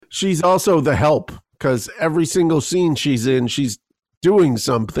she's also the help, because every single scene she's in, she's doing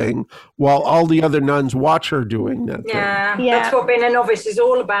something while all the other nuns watch her doing that thing. That's what being a novice is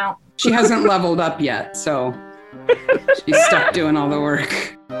all about. She hasn't leveled up yet, so she's stuck doing all the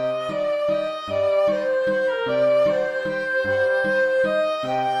work.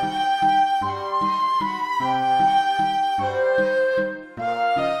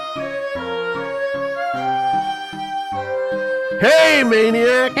 Hey,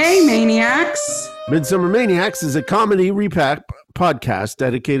 Maniacs! Hey, Maniacs! Midsummer Maniacs is a comedy repack podcast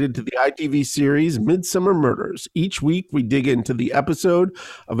dedicated to the ITV series Midsummer Murders. Each week, we dig into the episode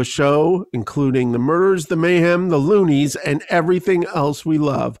of a show, including the murders, the mayhem, the loonies, and everything else we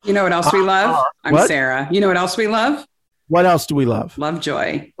love. You know what else we love? I'm what? Sarah. You know what else we love? What else do we love?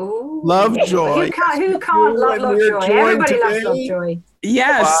 Lovejoy. Ooh. Lovejoy. Who can't love Lovejoy? Everybody loves Lovejoy.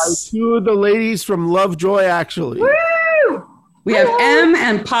 Yes. Two of the ladies from Lovejoy, actually. Woo! We have Em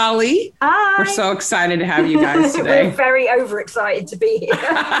and Polly. Hi. We're so excited to have you guys today. We're very overexcited to be here.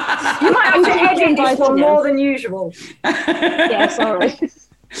 You might have to edit this one more than usual. Yeah, sorry.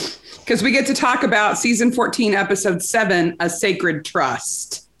 Because we get to talk about season 14, episode 7, A Sacred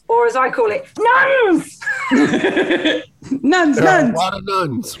Trust. Or as I call it, nuns! Nuns. There are a lot of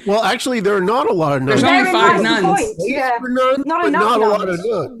nuns. Well, actually, there are not a lot of nuns. There's only 5 Therein nuns. lies the point. Yeah. nuns, Not but enough not nuns. a lot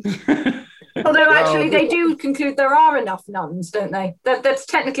of nuns. Although actually they do conclude there are enough nuns, don't they? That's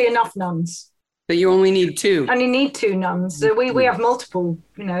technically enough nuns. But you only need 2. Only need 2 nuns. So we have multiple,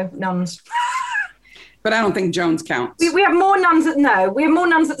 nuns. But I don't think Jones counts. We have more nuns we have more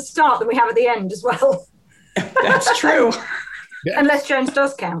nuns at the start than we have at the end as well. That's true. Unless Jones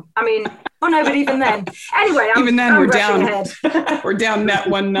does count. I mean, but even then. Anyway, Even then, I'm we're rushing down. ahead. We're down net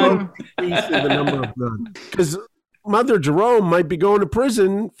 1 nun. The number of nuns. Because Mother Jerome might be going to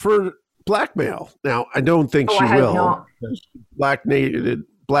prison for blackmail. Now, I don't think she I hope will. not.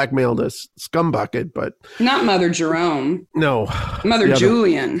 Blackmailed a scumbucket, but Not Mother Jerome. no. Mother The other-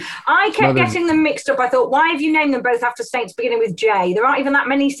 Julian. I kept getting them mixed up. I thought, why have you named them both after saints beginning with J? There aren't even that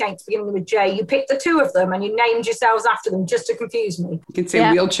many saints beginning with J. You picked the 2 of them and you named yourselves after them just to confuse me. You can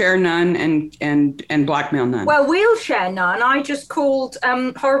say wheelchair nun and blackmail nun. Well, wheelchair nun, I just called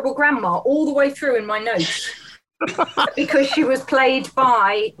Horrible Grandma all the way through in my notes. Because she was played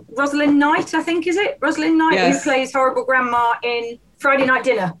by Rosalind Knight, I think, is it? Rosalind Knight, Yes. who plays Horrible Grandma in Friday Night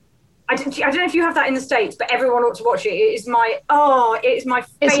Dinner. I don't know if you have that in the States, but everyone ought to watch it. It is my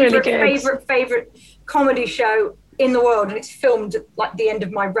favorite comedy show in the world, and it's filmed at like the end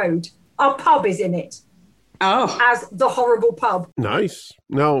of my road. Our pub is in it as the Horrible Pub. Nice.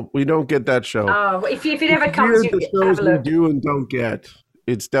 No, we don't get that show. Oh, if it ever comes, Here's the you have shows a we look. do and don't get.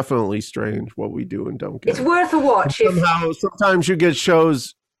 It's definitely strange what we do and don't get. It's worth a watch. Somehow, sometimes you get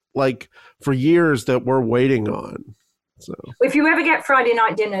shows like for years that we're waiting on. So If you ever get Friday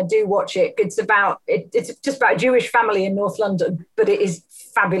Night Dinner, do watch it. It's just about a Jewish family in North London, but it is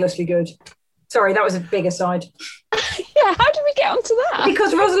fabulously good. Sorry, that was a big aside. Yeah, how did we get onto that?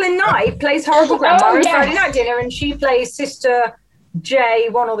 Because Rosalind Knight plays Horrible Grandma in Friday Night Dinner, and she plays Sister J,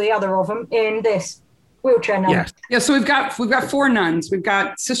 one or the other of them, in this wheelchair nun. yes. Yeah, so we've got 4 nuns. We've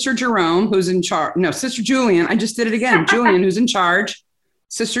got Sister Jerome, who's in charge. No, Sister Julian. I just did it again. Julian, who's in charge.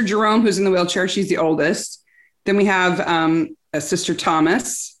 Sister Jerome, who's in the wheelchair. She's the oldest. Then we have a Sister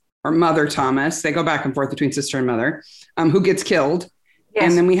Thomas, or Mother Thomas. They go back and forth between sister and mother, who gets killed. Yes.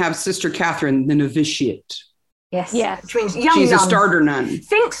 And then we have Sister Catherine, the novitiate. Yes. Yeah. Which means young She's nun. a starter nun.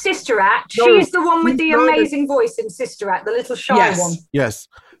 Think Sister Act. No, She's the one with the she's not amazing voice in Sister Act, the little shy Yes. one. Yes.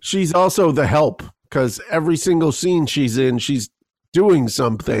 She's also the help, because every single scene she's in, she's doing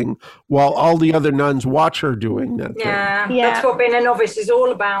something while all the other nuns watch her doing that thing. Yeah. Yeah. That's what being a novice is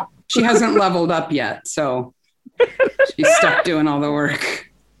all about. She hasn't leveled up yet, so she's stuck doing all the work.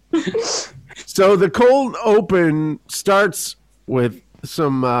 So the cold open starts with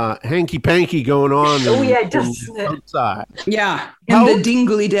some hanky-panky going on Oh, yeah, it does. outside. Yeah, in How- the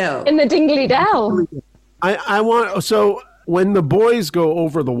Dingley Dell. In the Dingley Dell. I want, so when the boys go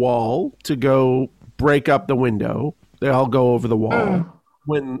over the wall to go break up the window, they all go over the wall.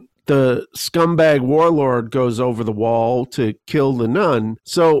 When the scumbag warlord goes over the wall to kill the nun,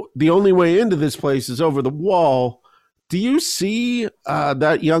 so the only way into this place is over the wall. Do you see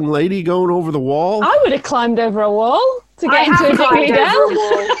that young lady going over the wall? I would have climbed over a wall to I get into a have Dingley climbed over a Dell.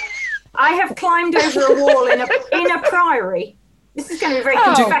 wall. I have climbed over a wall in a priory. This is going to be very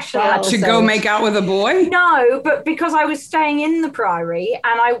Oh, confessional. well. To episode. go make out with a boy? No, but because I was staying in the priory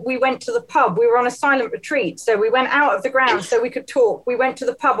and we went to the pub. We were on a silent retreat, so we went out of the ground so we could talk. We went to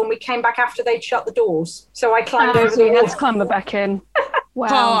the pub and we came back after they'd shut the doors. So I climbed over So the you wall. had to climb back in. Wow.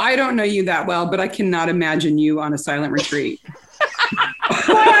 Paul, I don't know you that well, but I cannot imagine you on a silent retreat.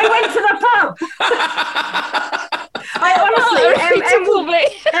 Well, I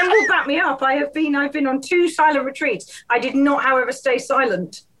I've been on 2 silent retreats. I did not, however, stay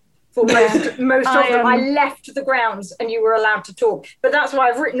silent for most of them. I left the grounds and you were allowed to talk. But that's why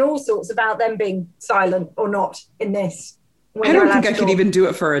I've written all sorts about them being silent or not in this. I don't think I could even do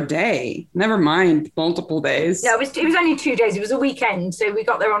it for a day. Never mind multiple days. No, it was only 2 days. It was a weekend. So we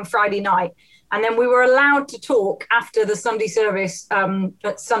got there on Friday night. And then we were allowed to talk after the Sunday service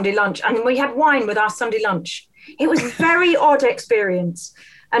at Sunday lunch. And we had wine with our Sunday lunch. It was a very odd experience.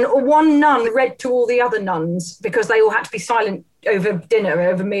 And one nun read to all the other nuns because they all had to be silent over dinner,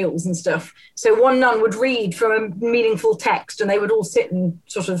 over meals and stuff. So one nun would read from a meaningful text and they would all sit and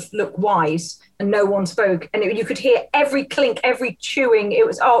sort of look wise and no one spoke. And you could hear every clink, every chewing. It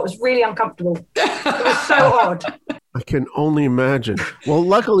was really uncomfortable. It was so odd. I can only imagine. Well,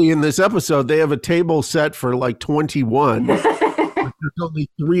 luckily in this episode, they have a table set for like 21. There's only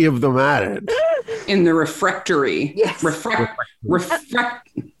 3 of them at it. In the refectory. Yes. Refectory.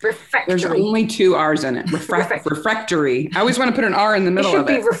 There's only 2 R's in it. Refectory. I always want to put an R in the middle of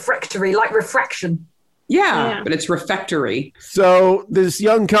it. It should be refractory, like refraction. Yeah, but it's refectory. So this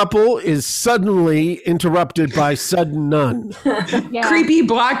young couple is suddenly interrupted by sudden nun. Creepy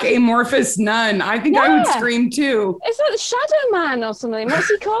black amorphous nun. I think I would scream too. Is that the Shadow Man or something? What's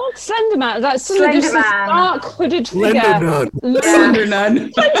he called? Slender Man. That's suddenly just this dark hooded figure. Slender Nun. Slender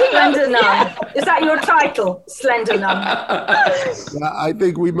Nun. Slender Nun. Is that your title? Slender Nun. I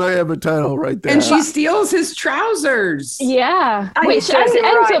think we might have a title right there. And she steals his trousers. Yeah, which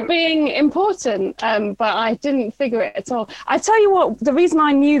ends up being important. But I didn't figure it at all. I tell you what, the reason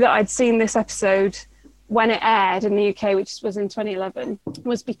I knew that I'd seen this episode when it aired in the UK, which was in 2011,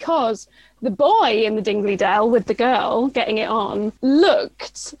 was because the boy in the Dingley Dell with the girl getting it on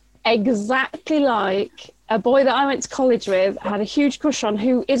looked exactly like a boy that I went to college with, had a huge crush on,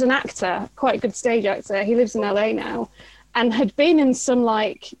 who is an actor, quite a good stage actor. He lives in LA now and had been in some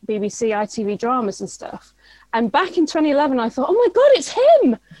like BBC ITV dramas and stuff. And back in 2011, I thought, oh my God, it's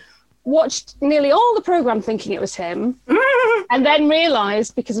him. Watched nearly all the programme thinking it was him, and then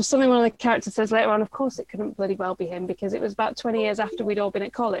realised, because of something one of the characters says later on, of course it couldn't bloody well be him, because it was about 20 years after we'd all been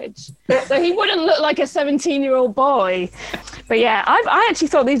at college. So he wouldn't look like a 17-year-old boy. But yeah, I actually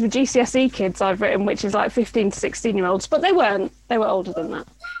thought these were GCSE kids I've written, which is like 15 to 16-year-olds, but they weren't. They were older than that.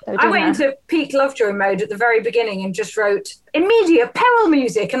 I went into peak Lovejoy mode at the very beginning and just wrote immediate peril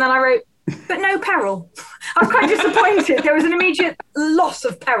music, and then I wrote, but no peril. I was quite disappointed. There was an immediate loss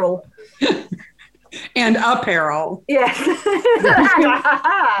of peril. And apparel. Yes.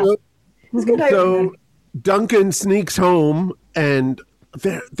 So Duncan sneaks home and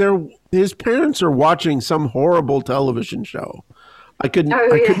his parents are watching some horrible television show. I couldn't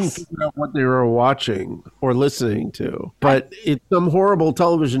figure out what they were watching or listening to, but it's some horrible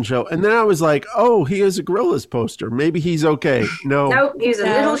television show. And then I was like, oh, he has a Gorillaz poster. Maybe he's okay. No, he's a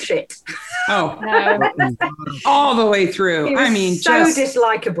little shit. Oh, no. All the way through. He was so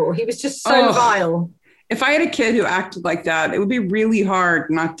dislikable. He was just so vile. If I had a kid who acted like that, it would be really hard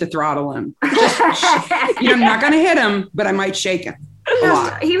not to throttle him. I'm not going to hit him, but I might shake him a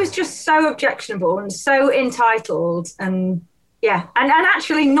lot. He was just so objectionable and so entitled and yeah, and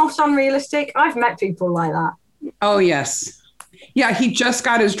actually not unrealistic. I've met people like that. Oh, yes. Yeah, he just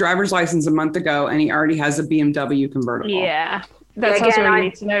got his driver's license a month ago and he already has a BMW convertible. Yeah. That's also what we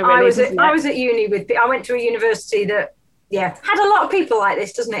need to know, really, I was at uni I went to a university that, had a lot of people like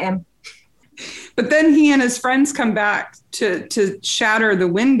this, doesn't it, Em? But then he and his friends come back to shatter the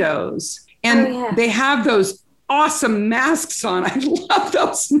windows. And they have those awesome masks on. I love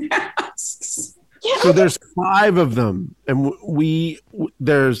those masks. Yeah. So there's 5 of them. And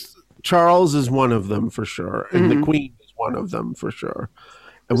there's Charles is one of them for sure. And the Queen is one of them for sure.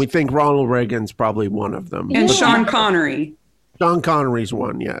 And we think Ronald Reagan's probably one of them. And Sean Connery. Sean Connery's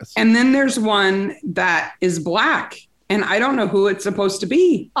one, yes. And then there's one that is black. And I don't know who it's supposed to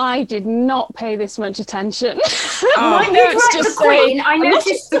be. I did not pay this much attention. My notes just the Queen. I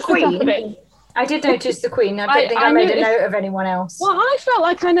noticed the Queen. I did notice the Queen. I don't think I made a note of anyone else. Well, I felt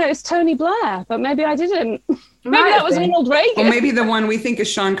like I noticed Tony Blair, but maybe I didn't. Maybe that was Ronald Reagan. Or maybe the one we think is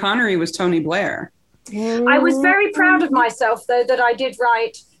Sean Connery was Tony Blair. I was very proud of myself, though, that I did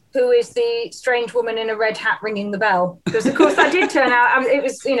write who is the strange woman in a red hat ringing the bell. Because, of course, that did turn out, it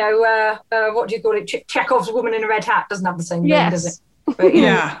was, what do you call it? Chekhov's woman in a red hat doesn't have the same name, does it? But,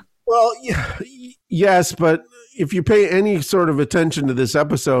 Well, yes, but if you pay any sort of attention to this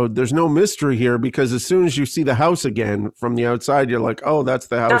episode, there's no mystery here because as soon as you see the house again from the outside, you're like, oh, that's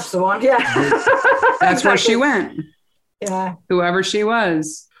the house. That's the one, yeah. That's where she went. Yeah. Whoever she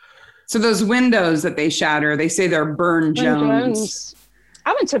was. So those windows that they shatter, they say they're Burne Jones.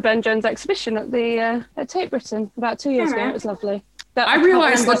 I went to a Burne Jones exhibition at the at Tate Britain about 2 years ago. It was lovely. I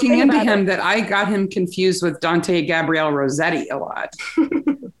realized looking into him that I got him confused with Dante and Gabrielle Rossetti a lot.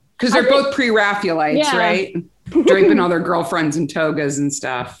 Because they're both pre-Raphaelites, right? Draping all their girlfriends in togas and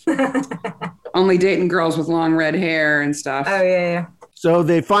stuff. Only dating girls with long red hair and stuff. Oh, yeah. So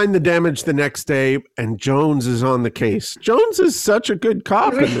they find the damage the next day, and Jones is on the case. Jones is such a good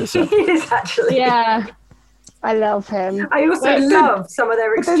cop in this episode. He is, actually. Yeah. I love him. I also love some of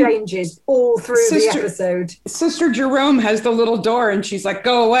their exchanges all through the episode. Sister Jerome has the little door, and she's like,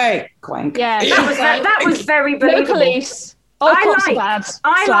 "Go away!" Clank. Yeah, that was very believable. No police.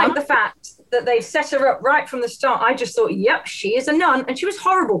 I like the fact that they set her up right from the start. I just thought, yep, she is a nun, and she was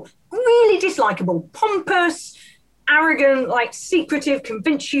horrible, really dislikable, pompous, arrogant, like secretive,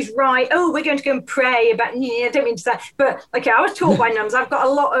 convinced she's right. Oh, we're going to go and pray about. I don't mean to say, but okay, I was taught by nuns. I've got a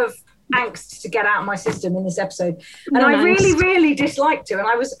lot of angst to get out of my system in this episode, and I really disliked her, and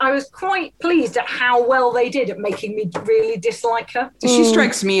I was quite pleased at how well they did at making me really dislike her. She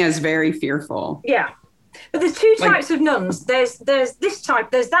strikes me as very fearful. Yeah, but there's two types of nuns. There's this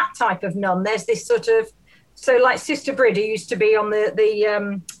type, there's that type of nun. There's this sort of, so like Sister Brid, who used to be on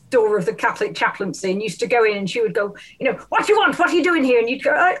the door of the Catholic chaplaincy and used to go in, and she would go, what do you want? What are you doing here? And you'd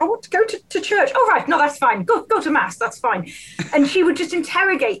go, I want to go to church. Oh, right. No, that's fine. Go to mass. That's fine. And she would just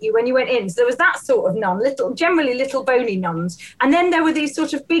interrogate you when you went in. So there was that sort of nun, generally little bony nuns. And then there were these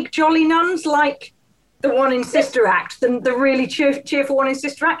sort of big jolly nuns, like the one in Sister Act, the really cheerful one in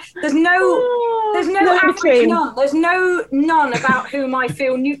Sister Act. There's no average nun. There's no nun about whom I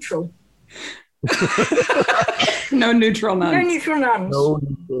feel neutral. No neutral nuns. No neutral nuns. No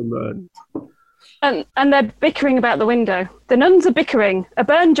neutral nuns. And they're bickering about the window. The nuns are bickering.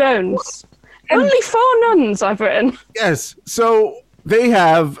 Burne Jones. Only 4 nuns I've written. Yes. So they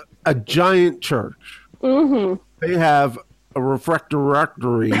have a giant church. Mm-hmm. They have a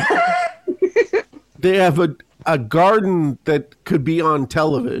refectory. They have a garden that could be on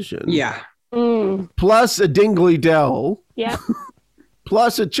television. Yeah. Plus a Dingley Dell. Yeah.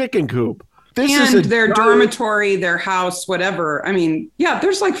 Plus a chicken coop. This is their dormitory, their house, whatever. I mean, yeah,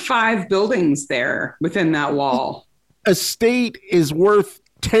 there's like 5 buildings there within that wall. A state is worth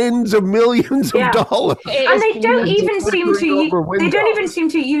tens of millions of dollars. And they don't even seem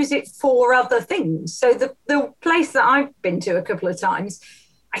to use it for other things. So the place that I've been to a couple of times,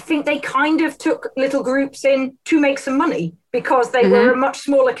 I think they kind of took little groups in to make some money because they were a much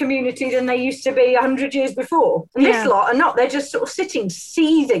smaller community than they used to be 100 years before. And this lot are not. They're just sort of sitting,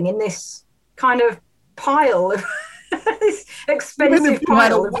 seething in this kind of pile of this expensive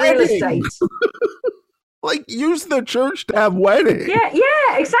pile of real estate. Like, use the church to have weddings.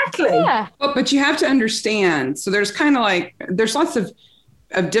 Yeah, exactly. Yeah. But you have to understand. So there's kind of like, there's lots of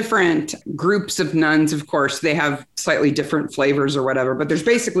different groups of nuns. Of course, they have slightly different flavors or whatever, but there's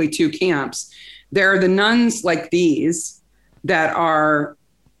basically 2 camps. There are the nuns like these that are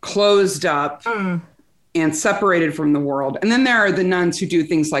closed up and separated from the world. And then there are the nuns who do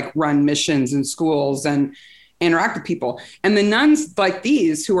things like run missions in schools and interact with people. And the nuns like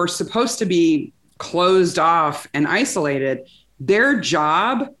these who are supposed to be closed off and isolated, their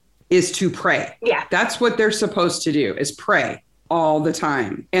job is to pray. Yeah. That's what they're supposed to do, is pray all the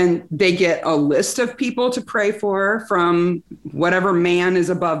time. And they get a list of people to pray for from whatever man is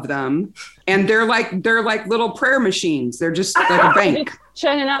above them. And they're like little prayer machines. They're just like a bank.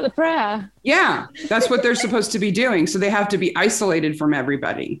 Churning out the prayer. Yeah, that's what they're supposed to be doing. So they have to be isolated from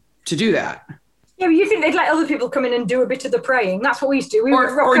everybody to do that. Yeah, but you think they'd let other people come in and do a bit of the praying? That's what we used to do. We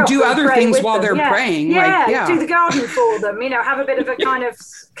or do other things while they're praying. Yeah, do the garden for them. Have a bit of a kind of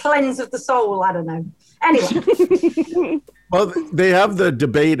cleanse of the soul. I don't know. Anyway. Well, they have the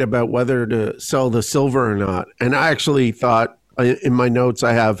debate about whether to sell the silver or not. And I actually thought in my notes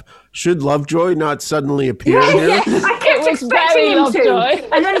I have, should Lovejoy not suddenly appear here? Yeah. I kept expecting him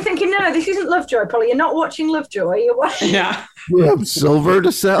to. And then thinking, no, this isn't Lovejoy, Polly. You're not watching Lovejoy. You're watching. Yeah. You have silver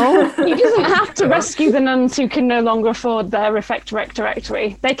to sell? He doesn't have to rescue the nuns who can no longer afford their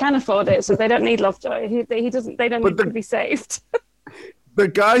refectory. They can afford it, so they don't need Lovejoy. They don't need to be saved. The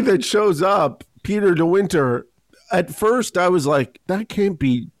guy that shows up, Peter De Winter, at first I was like, that can't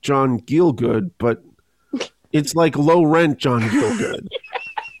be John Gielgud, but it's like low rent John Gielgud.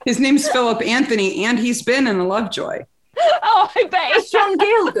 His name's Philip Anthony, and he's been in the Lovejoy. Oh, I bet. That's John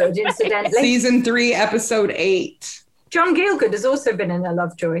Gielgud, incidentally. Season 3, episode 8. John Gielgud has also been in a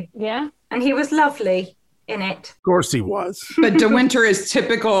Lovejoy. Yeah. And he was lovely in it. Of course he was. But De Winter is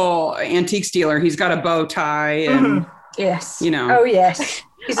typical antiques dealer. He's got a bow tie and yes. Oh yes.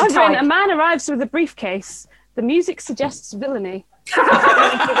 He's a man arrives with a briefcase. The music suggests villainy.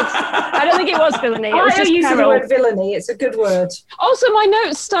 I don't think it was villainy. It was I just use the peril. word villainy. It's a good word. Also, my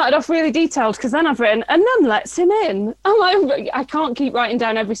notes started off really detailed because then I've written, "A nun lets him in." I'm like, I can't keep writing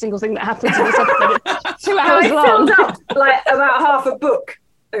down every single thing that happens in this episode. It's 2 hours I long. filled up like about half a book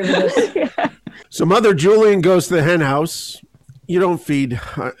over this. Yeah. So Mother Julian goes to the hen house. You don't feed,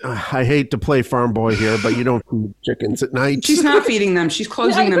 I hate to play farm boy here, but you don't feed chickens at night. She's not feeding them. She's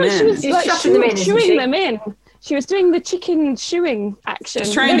closing them She in. was She's like shutting them in, isn't shooing she? them in. She was doing the chicken shooing action.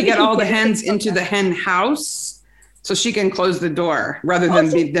 She's trying to get all the hens Nobody into the hen house so she can close the door rather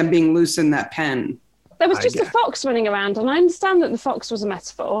than them being loose in that pen. There was just a fox running around, and I understand that the fox was a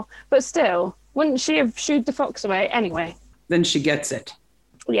metaphor, but still, wouldn't she have shooed the fox away anyway? Then she gets it.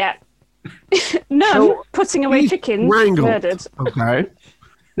 Yeah. No, So putting away he's chickens, wrangled. murdered. Okay.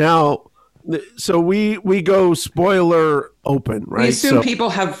 Now, so we go spoiler open, right? We assume So,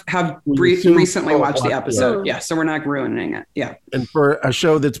 people have We assume recently people watched the watched it. episode. Yeah, so we're not ruining it. Yeah. and for a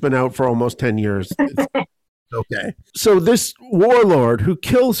show that's been out for almost 10 years, it's okay. So this warlord who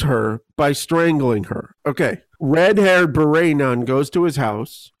kills her by strangling her. Okay. Red-haired beret nun goes to his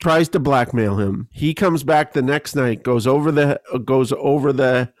house, tries to blackmail him. He comes back the next night, goes over the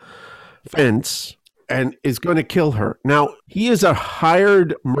fence, and is going to kill her. Now, he is a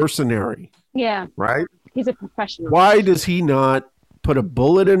hired mercenary, Yeah, right? he's a professional. Why does he not put a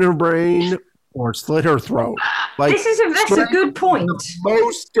bullet in her brain or slit her throat? Like, That's a good point.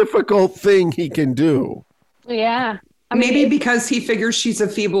 most difficult thing he can do. Yeah. I Maybe mean, because he figures she's a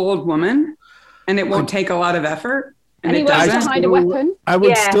feeble old woman and it won't take a lot of effort. And he it wants to doesn't. hide a weapon. I would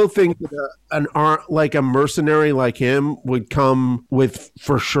Yeah. still think that a mercenary like him would come with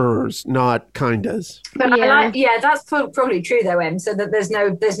for sure's, not kindas. But Yeah. that's probably true though, Em. So that there's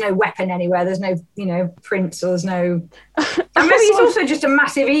no weapon anywhere. There's no prints or there's no. And maybe he's also just a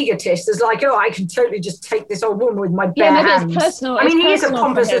massive egotist. There's like, oh, I can totally just take this old woman with my bare Yeah, maybe hands. it's personal. I mean, he is a personal for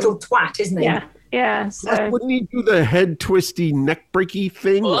pompous him. little twat, isn't he? Yeah, yeah. So Wouldn't he do the head twisty, neck breaky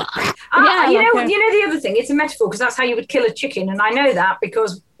thing? You Yeah, know, like the other thing. It's a metaphor because that's how you would kill a chicken, and I know that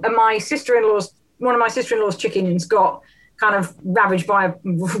because one of my sister-in-law's chickens got kind of ravaged,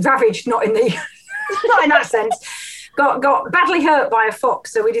 not in the, not in that sense. Got badly hurt by a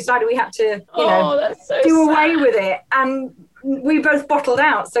fox, so we decided we had to, that's so do sad. away with it, and we both bottled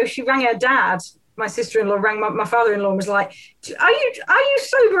out. So she rang her dad. My sister-in-law rang my father-in-law and was like, "Are you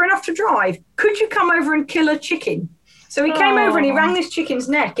sober enough to drive? Could you come over and kill a chicken?" So he came over and he rang this chicken's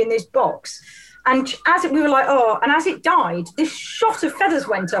neck in this box, and we were like, oh, and as it died, this shot of feathers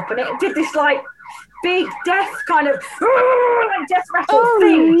went up, and it did this like big death kind of like death rattle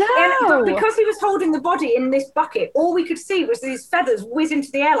thing. No. But because he was holding the body in this bucket, all we could see was these feathers whiz into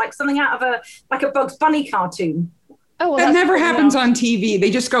the air like something out of a Bugs Bunny cartoon. Oh, well, That that's never good happens now. on TV. They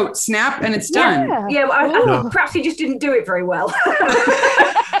just go snap and it's done. Yeah, well, perhaps he just didn't do it very well.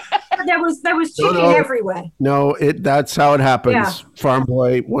 There was chicken everywhere. No, that's how it happens. Yeah. Farm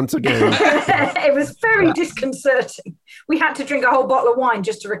boy, once again. It was very disconcerting. We had to drink a whole bottle of wine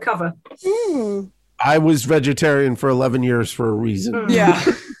just to recover. I was vegetarian for 11 years for a reason. Yeah.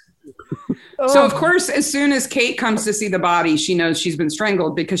 So of course, as soon as Kate comes to see the body, she knows she's been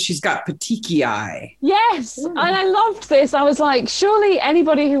strangled because she's got petechiae. Yes, and I loved this. I was like, surely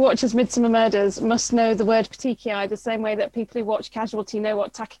anybody who watches Midsummer Murders must know the word petechiae the same way that people who watch Casualty know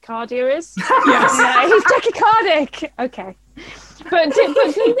what tachycardia is. Yes. Yeah, he's tachycardic. Okay, but do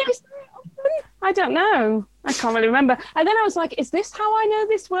they say it often? I don't know. I can't really remember. And then I was like, is this how I know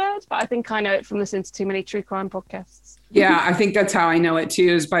this word? But I think I know it from listening to too many true crime podcasts. Yeah, I think that's how I know it too,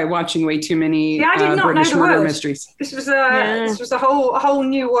 is by watching way too many Yeah, I did not know British the murder word. mysteries. This was a whole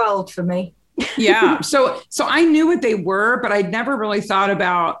new world for me. Yeah. So I knew what they were, but I'd never really thought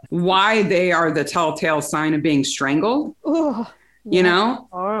about why they are the telltale sign of being strangled. Ooh, You know?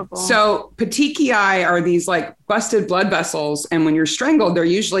 horrible. So petechiae are these like busted blood vessels. And when you're strangled, they're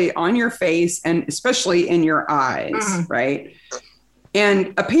usually on your face and especially in your eyes, right?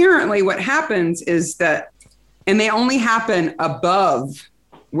 And apparently what happens is that, and they only happen above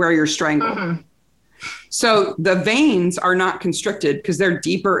where you're strangled. So the veins are not constricted because they're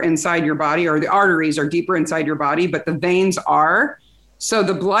deeper inside your body, or the arteries are deeper inside your body, but the veins are. So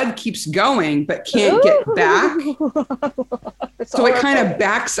the blood keeps going, but can't get back. So it kind of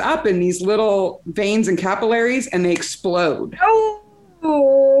backs up in these little veins and capillaries and they explode. Oh.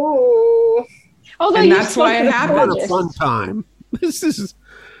 Although and you that's why it spoke of happens. Not a fun time.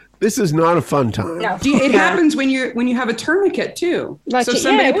 This is not a fun time. No. It happens when you have a tourniquet too. Like, so yeah,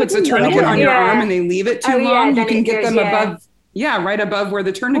 somebody it puts a would be tourniquet like on your that. arm and they leave it too Oh, yeah, long, you then can it get goes, them yeah. above, right above where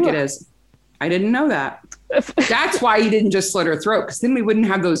the tourniquet is. I didn't know that. That's why he didn't just slit her throat, because then we wouldn't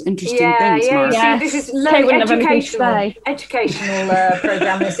have those interesting things. Yeah. See, this is educational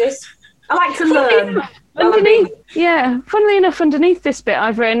program. This is. I like to learn. Funnily enough, underneath this bit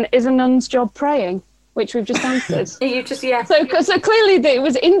I've written, is a nun's job praying, which we've just answered. So clearly it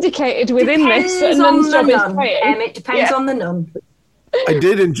was indicated within this that a nun's job is praying. It depends on the nun. I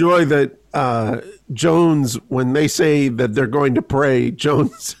did enjoy that Jones, when they say that they're going to pray,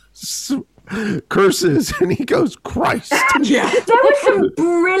 Jones curses and he goes, Christ. There were some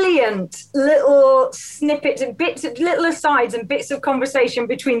brilliant little snippets and bits, little asides and bits of conversation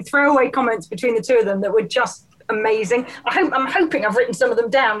between throwaway comments between the two of them that were just amazing. I'm hoping I've written some of them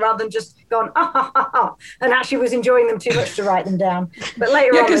down rather than just gone and actually was enjoying them too much to write them down. But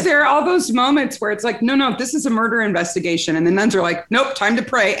later on, because there are all those moments where it's like, no, this is a murder investigation, and the nuns are like, nope, time to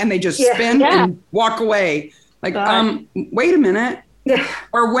pray, and they just spin and walk away. Like, wait a minute. Yeah.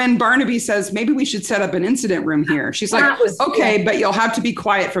 Or when Barnaby says, maybe we should set up an incident room here. She's like, okay, but you'll have to be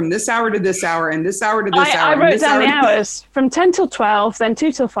quiet from this hour to this hour and this hour to this hour. I wrote down the hours from 10 till 12, then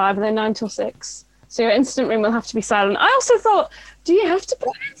 2 till 5, and then 9 till 6. So your incident room will have to be silent. I also thought, do you have to put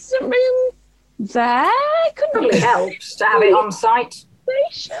an incident room there? Probably helps to have it on site.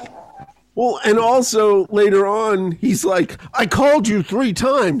 Well, and also later on, he's like, I called you 3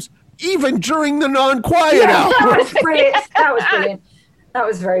 times, even during the non-quiet hour. That was brilliant. That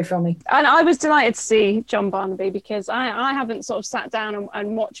was very funny. And I was delighted to see John Barnaby, because I haven't sort of sat down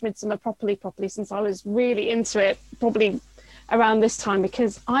and watched Midsummer properly since I was really into it, probably around this time,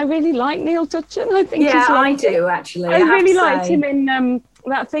 because I really like Neil Tutchin. I think I do actually. I really liked him in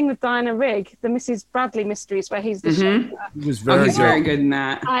that thing with Diana Rigg, the Mrs. Bradley Mysteries, where he's the chef. He was very good in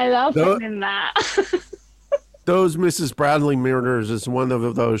that. I love him in that. Those Mrs. Bradley Murders is one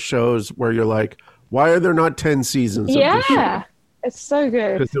of those shows where you're like, why are there not 10 seasons of this show? It's so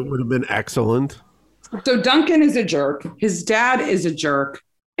good. Because it would have been excellent. So Duncan is a jerk. His dad is a jerk.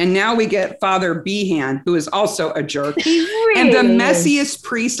 And now we get Father Behan, who is also a jerk. And the messiest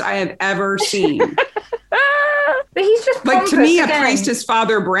priest I have ever seen. But he's just like, to me, a priest is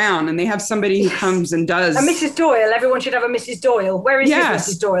Father Brown, and they have somebody who comes and does. A Mrs. Doyle. Everyone should have a Mrs. Doyle. Where is this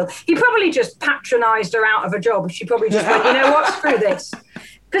Mrs. Doyle? He probably just patronised her out of a job. She probably just went, you know what, screw this.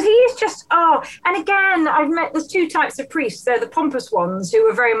 Because he is just, and again, there's 2 types of priests. They're the pompous ones who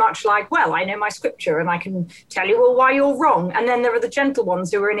are very much like, well, I know my scripture and I can tell you why you're wrong. And then there are the gentle ones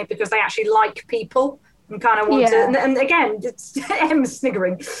who are in it because they actually like people and kind of want to. And again, it's Em's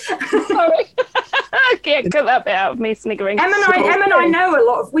sniggering. Sorry. I can't cut that bit out of me sniggering. Em and I know a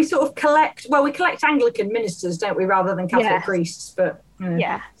lot of, we sort of collect Anglican ministers, don't we, rather than Catholic priests, but.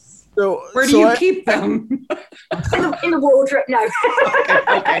 Yeah. So, where do you keep them? in the wardrobe. No.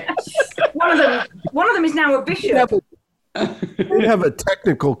 Okay. One of them is now a bishop. We have a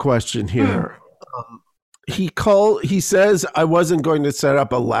technical question here. He says, I wasn't going to set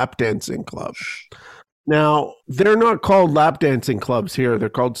up a lap dancing club. Now, they're not called lap dancing clubs here. They're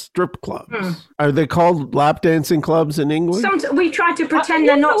called strip clubs. Are they called lap dancing clubs in England? We try to pretend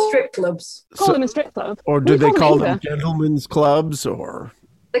they're not strip clubs. Call them a strip club. Or do they call them gentlemen's clubs? Or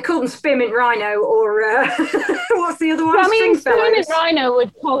they call them Spearmint Rhino, or what's the other one? Well, I mean, Spearmint Rhino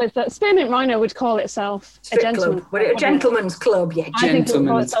would call it that. Spearmint Rhino would call itself a gentleman's club. A gentleman's club, yeah. I think it would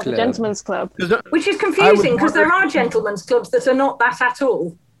call itself a gentleman's club. Which is confusing, because there are gentlemen's clubs that are not that at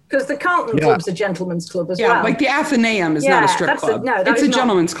all. Because the Carlton Club's a gentleman's club as well. Yeah, like the Athenaeum is not a strip club. It's a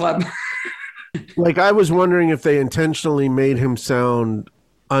gentleman's club. Like, I was wondering if they intentionally made him sound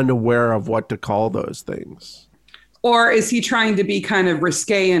unaware of what to call those things. Or is he trying to be kind of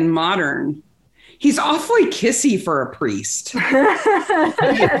risque and modern? He's awfully kissy for a priest. He's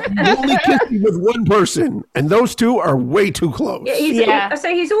only kissing with one person, and those 2 are way too close. I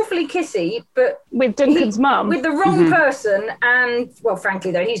say he's awfully kissy, but with Duncan's mum, with the wrong person, and well, frankly,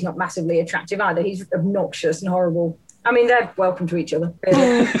 though, he's not massively attractive either. He's obnoxious and horrible. I mean, they're welcome to each other.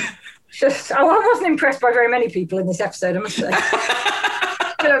 Really. I wasn't impressed by very many people in this episode, I must say.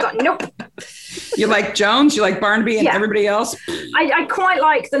 I was like, nope. You like Jones, you like Barnaby, and everybody else? I quite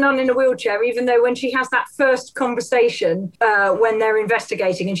like the nun in a wheelchair, even though when she has that first conversation when they're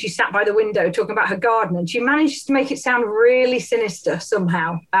investigating and she sat by the window talking about her garden, and she manages to make it sound really sinister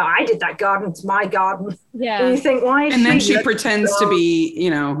somehow. I did that garden, it's my garden. Yeah. And you think, why is and then she pretends to be,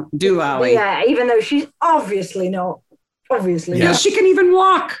 doolally. Yeah, even though she's obviously not. Obviously. Yeah, she can even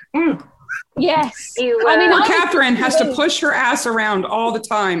walk. Yes. Catherine has to push her ass around all the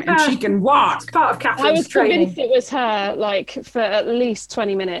time, and she can walk. It's part of Catherine's training. I was convinced it was her, like, for at least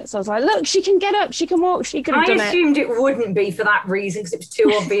 20 minutes. I was like, look, she can get up, she can walk, she could have done it. I assumed it wouldn't be for that reason, because it was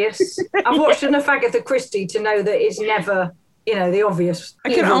too obvious. I've watched enough Agatha Christie to know that it's never you know, the obvious.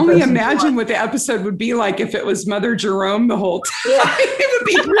 I can only imagine what the episode would be like if it was Mother Jerome the whole time. Yeah. It would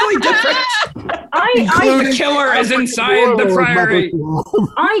be really different. The killer is inside the priory.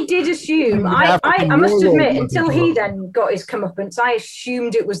 I did assume, I must admit, until he then got his comeuppance, I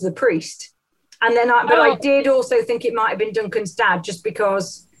assumed it was the priest. And then I did also think it might have been Duncan's dad, just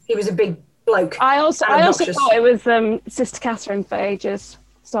because he was a big bloke. I also thought it was Sister Catherine for ages.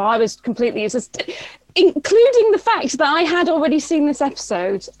 So I was completely useless, including the fact that I had already seen this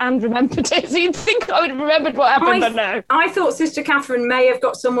episode and remembered it. So you'd think I would have remembered what happened, but no. I thought Sister Catherine may have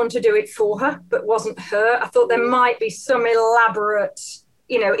got someone to do it for her, but wasn't her. I thought there might be some elaborate,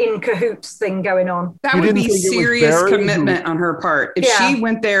 you know, in cahoots thing going on. That would be serious commitment on her part. If she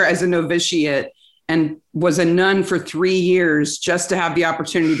went there as a novitiate and was a nun for 3 years just to have the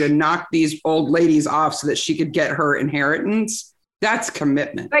opportunity to knock these old ladies off so that she could get her inheritance, that's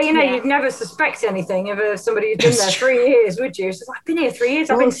commitment. But, you know, you'd never suspect anything of somebody who's been there 3 years, would you? So I've been here 3 years.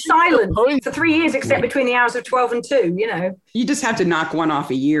 I've been silent for 3 years, except between the hours of 12 and 2, you know. You just have to knock one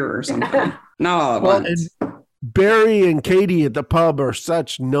off a year or something. Not all at once. Barry and Katie at the pub are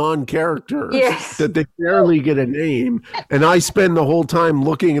such non-characters that they barely get a name. And I spend the whole time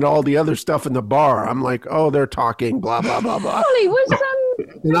looking at all the other stuff in the bar. I'm like, oh, they're talking, blah, blah, blah, blah.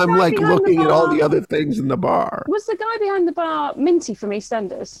 And I'm like looking at all the other things in the bar. Was the guy behind the bar Minty from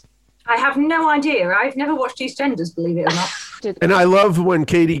EastEnders? I have no idea. I've never watched EastEnders, believe it or not. And I love when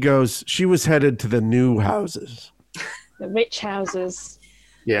Katie goes, she was headed to the new houses. The rich houses.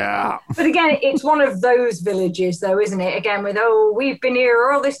 Yeah. But again, it's one of those villages, though, isn't it? Again, with, we've been here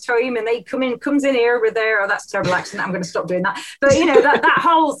all this time, and they comes in here with their, that's a terrible accent, I'm going to stop doing that. But, you know, that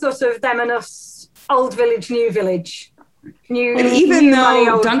whole sort of them and us, old village, new village. And even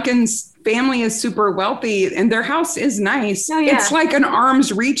though Duncan's family is super wealthy and their house is nice, it's like an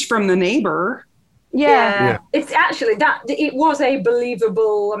arm's reach from the neighbor. Yeah. It's actually it was a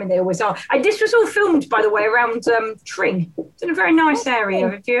believable, I mean, they always are. This was all filmed, by the way, around Tring. It's in a very nice area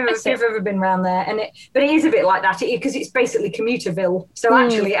if you've ever been around there. But it is a bit like that because it's basically Commuterville. So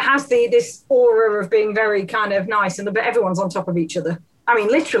actually it has this aura of being very kind of nice, and everyone's on top of each other. I mean,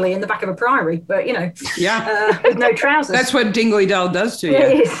 literally in the back of a priory, but, you know, with no trousers. That's what Dingley Dell does to you.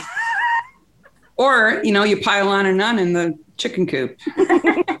 It is. Or, you know, you pile on a nun in the chicken coop.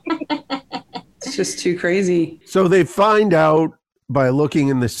 It's just too crazy. So they find out by looking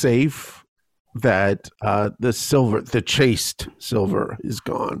in the safe that the chased silver is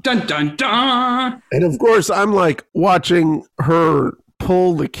gone. Dun, dun, dun. And of course, I'm like watching her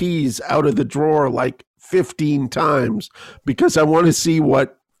pull the keys out of the drawer like 15 times because I want to see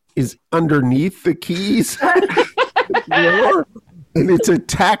what is underneath the keys. And it's a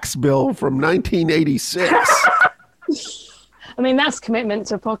tax bill from 1986. I mean, that's commitment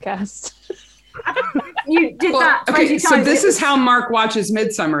to a podcast. You did that. Okay, so this is how Mark watches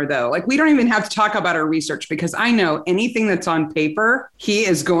Midsommar, though. Like, we don't even have to talk about our research because I know anything that's on paper, he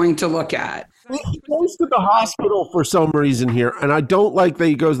is going to look at. He goes to the hospital for some reason here, and I don't like that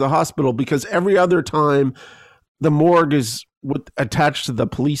he goes to the hospital because every other time the morgue is attached to the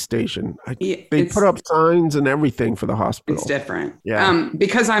police station. They put up signs and everything for the hospital. It's different. Yeah.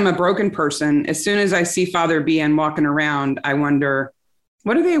 Because I'm a broken person, as soon as I see Father Bien walking around, I wonder,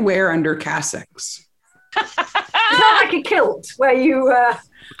 what do they wear under cassocks? It's not like a kilt where you...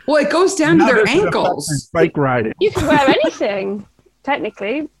 Well, it goes down to their ankles. Bike riding. You can wear anything,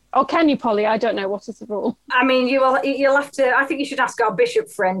 technically. Or can you, Polly? I don't know. What is the rule? I mean, you'll have to... I think you should ask our bishop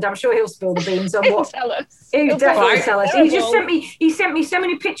friend. I'm sure he'll spill the beans on what... Tell us. He'll definitely tell us. He sent me so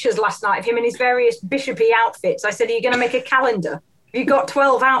many pictures last night of him in his various bishopy outfits. I said, are you going to make a calendar? If you got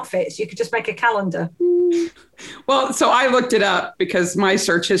 12 outfits, you could just make a calendar. Well, so I looked it up because my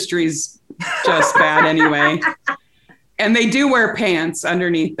search history's just bad anyway. And they do wear pants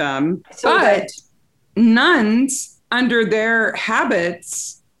underneath them. But nuns, under their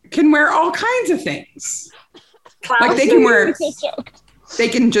habits, can wear all kinds of things. Like they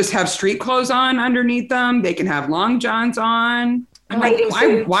can just have street clothes on underneath them. They can have long johns on. I'm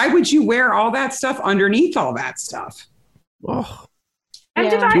like, why would you wear all that stuff underneath all that stuff? Oh. And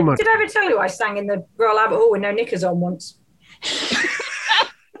did I ever tell you I sang in the Royal Albert Hall with no knickers on once?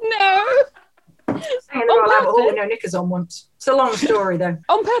 No. Sang in the Royal Albert Hall with no knickers on once. It's a long story, though.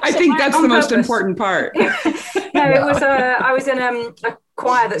 On purpose. I think that's the most important part. No, it was. I was in a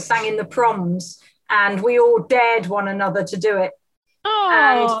choir that sang in the proms, and we all dared one another to do it.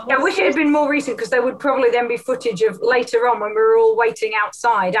 Oh, and I wish it had been more recent because there would probably then be footage of later on when we were all waiting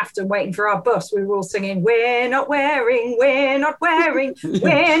outside after waiting for our bus. We were all singing, we're not wearing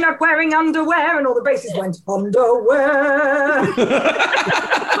underwear, and all the basses went, underwear.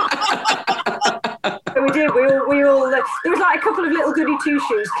 So we did. We all. There was like a couple of little goody two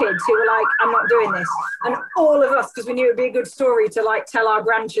shoes kids who were like, "I'm not doing this," and all of us, because we knew it'd be a good story to like tell our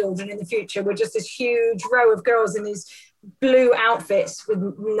grandchildren in the future. We're just this huge row of girls in these blue outfits with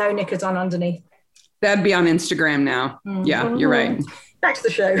no knickers on underneath. That'd be on Instagram now. Mm-hmm. Yeah, you're right. Back to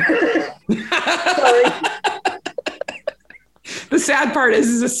the show. Sorry. The sad part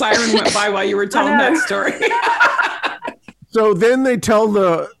is a siren went by while you were telling that story. So then they tell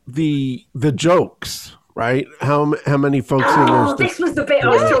the jokes, right? How many folk singers? Oh, this was the bit I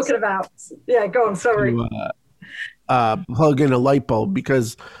was talking about. Yeah, go on. Sorry. Plug in a light bulb,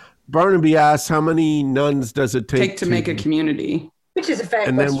 because Barnaby asks, how many nuns does it take to make a community? Which is a fair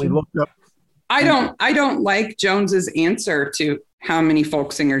question. And then we looked up. I don't like Jones's answer to how many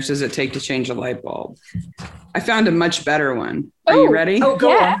folk singers does it take to change a light bulb. I found a much better one. Are you ready? Oh,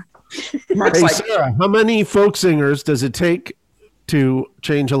 go on. Mark's like, Sarah, how many folk singers does it take to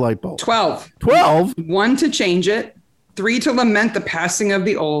change a light bulb? 12. 12? 1 to change it, 3 to lament the passing of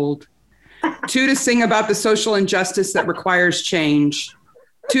the old, 2 to sing about the social injustice that requires change,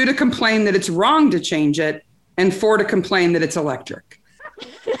 2 to complain that it's wrong to change it, and 4 to complain that it's electric.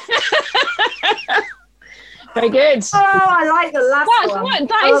 Very good. Oh, I like the last one.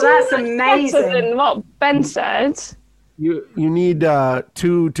 That's amazing. Better than what Ben said. You need 2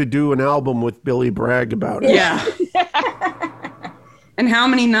 to do an album with Billy Bragg about it. Yeah. And how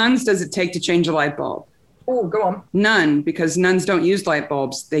many nuns does it take to change a light bulb? Oh, go on. None, because nuns don't use light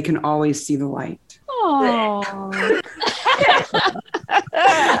bulbs. They can always see the light. Oh.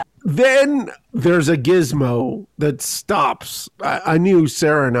 Then there's a gizmo that stops. I knew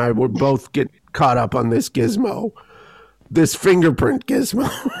Sarah and I would both get caught up on this gizmo, this fingerprint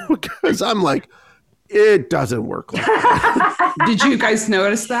gizmo, because I'm like, it doesn't work like that. Did you guys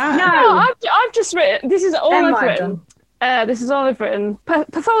notice that? No, I've just written, this is all I've written. This is all I've written.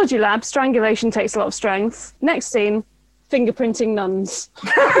 Pathology lab, strangulation takes a lot of strength. Next scene, fingerprinting nuns.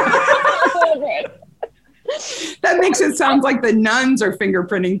 That makes it sound like the nuns are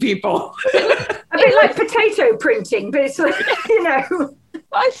fingerprinting people. A bit like potato printing, but it's like, you know.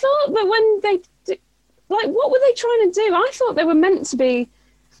 I thought that when they, what were they trying to do? I thought they were meant to be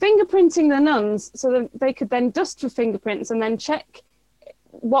fingerprinting the nuns so that they could then dust for fingerprints and then check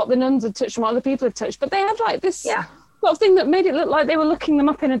what the nuns had touched and what other people had touched. But they had like this sort of thing that made it look like they were looking them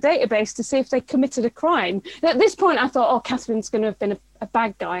up in a database to see if they committed a crime. At this point, I thought, oh, Catherine's going to have been a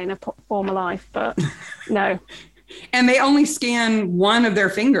bad guy in a former life, but no. And they only scan one of their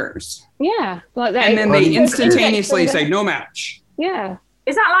fingers. Yeah. Like that. And then they instantaneously say, no match. Yeah.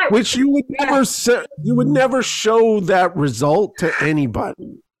 Is that like... Which you would never show that result to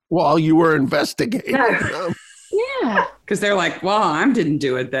anybody while you were investigating. No. Yeah. Because they're like, well, I didn't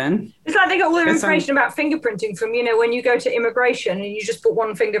do it then. It's like they got all their information about fingerprinting from, you know, when you go to immigration and you just put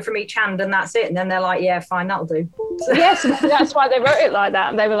one finger from each hand and that's it. And then they're like, yeah, fine, that'll do. Yes, that's why they wrote it like that.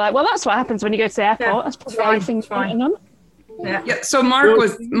 And they were like, well, that's what happens when you go to the airport. Yeah, that's probably fingerprinting on. Yeah. So Mark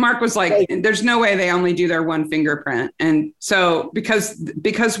was like, there's no way they only do their one fingerprint. And so because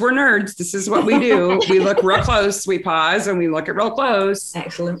we're nerds, this is what we do. We look real close, we pause and we look at real close.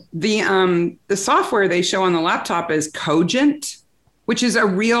 Excellent. The software they show on the laptop is Cogent, which is a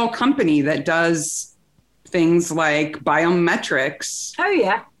real company that does things like biometrics. Oh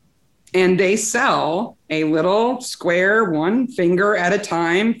yeah. And they sell a little square, one finger at a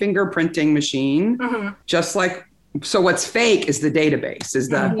time fingerprinting machine, just like. So what's fake is the database, is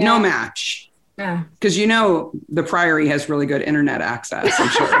the no match. Yeah. Because you know the Priory has really good internet access, I'm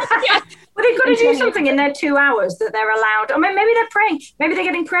sure. Yeah. Well, they've got to do something in their 2 hours that they're allowed. I mean, maybe they're praying. Maybe they're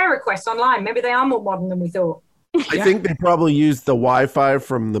getting prayer requests online. Maybe they are more modern than we thought. I think they probably used the Wi-Fi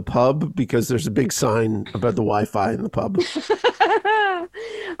from the pub because there's a big sign about the Wi-Fi in the pub. Which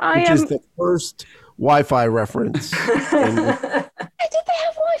is the first Wi-Fi reference. Did they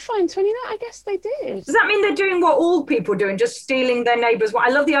have Wi-Fi in 29? I guess they did. Does that mean they're doing what all people do and just stealing their neighbours'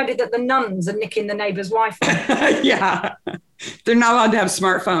 Wi-Fi? I love the idea that the nuns are nicking the neighbours' Wi-Fi. Yeah. They're not allowed to have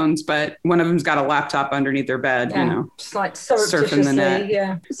smartphones, but one of them's got a laptop underneath their bed, you know. Just like surfing the net.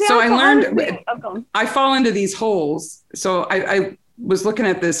 Yeah. See, so I learned, I fall into these holes. So I was looking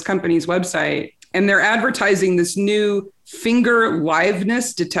at this company's website and they're advertising this new finger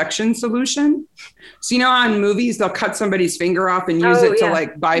liveness detection solution. So, you know, on movies, they'll cut somebody's finger off and use it to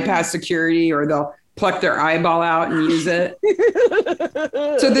like bypass security, or they'll pluck their eyeball out and use it.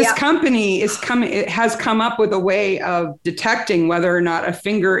 So this company has come up with a way of detecting whether or not a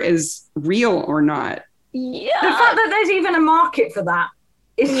finger is real or not. Yeah. The fact that there's even a market for that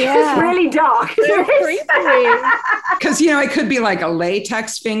is just really dark. Because, you know, it could be like a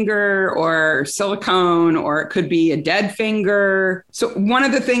latex finger or silicone, or it could be a dead finger. So one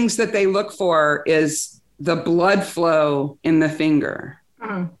of the things that they look for is the blood flow in the finger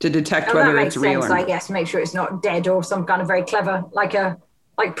to detect whether it's real or not. I guess make sure it's not dead or some kind of very clever, like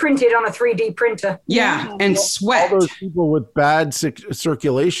printed on a 3D printer. Yeah, and sweat. All those people with bad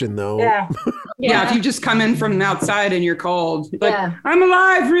circulation, though. Yeah. Yeah, if you just come in from outside and you're cold, like, I'm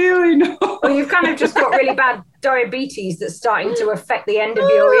alive, really? No. Or you've kind of just got really bad diabetes that's starting to affect the end of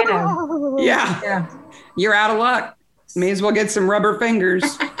your, Yeah. You're out of luck. May as well get some rubber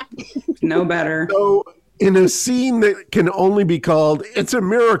fingers. No better. So in a scene that can only be called "It's a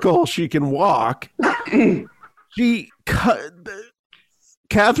Miracle She Can Walk,"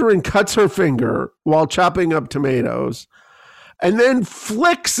 Catherine cuts her finger while chopping up tomatoes and then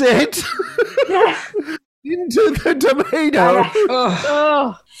flicks it into the tomato.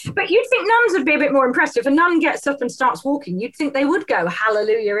 But you'd think nuns would be a bit more impressed. If a nun gets up and starts walking, you'd think they would go,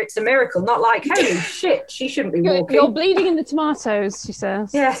 hallelujah, it's a miracle. Not like, holy shit, she shouldn't be walking. You're bleeding in the tomatoes, she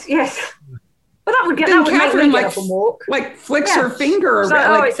says. Yes. But that would make me get up and walk. Like flicks her finger.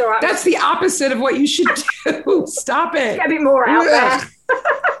 So, it's all right. That's the opposite of what you should do. Stop it. Get a bit more out there.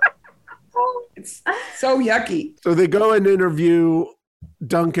 It's so yucky. So they go and interview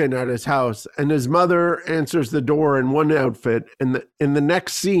Duncan at his house, and his mother answers the door in one outfit, and in the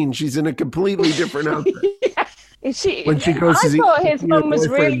next scene, she's in a completely different outfit. When she goes I thought his mum was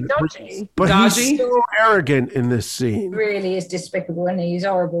really dodgy. But he's so arrogant in this scene. Really is despicable, and he's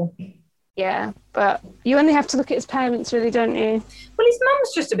horrible. Yeah, but you only have to look at his parents, really, don't you? Well, his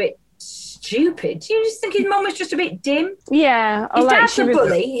mum's just a bit stupid. You just think his mum was just a bit dim. Yeah. His dad's a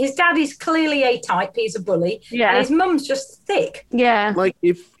bully. His dad is clearly A-type. He's a bully. Yeah. And his mum's just thick. Yeah. Like,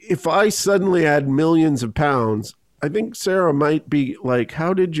 if I suddenly had millions of pounds, I think Sarah might be like,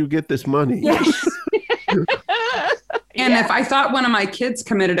 how did you get this money? Yes. And if I thought one of my kids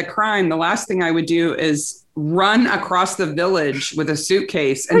committed a crime, the last thing I would do is run across the village with a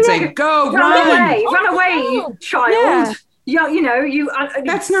suitcase and say, go, run away, you child. Yeah. You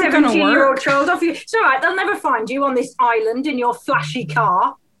that's not going to work. 17-year-old child off you. It's all right. They'll never find you on this island in your flashy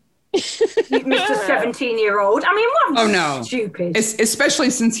car. Mr. 17-year-old. I mean, what? Stupid. Especially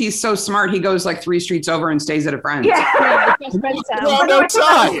since he's so smart, he goes like 3 streets over and stays at a friend's. Yeah. I thought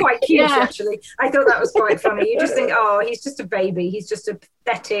that was quite cute, actually. I thought that was quite funny. You just think, he's just a baby. He's just a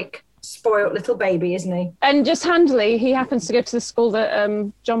pathetic, spoiled little baby, isn't he? And just handily, he happens to go to the school that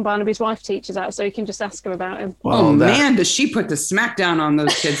John Barnaby's wife teaches at, so you can just ask her about him. Well, man, does she put the smackdown on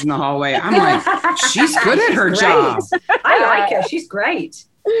those kids in the hallway. I'm like, she's good at her job. I like her. She's great.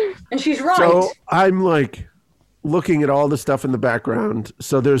 And she's right. So I'm like looking at all the stuff in the background.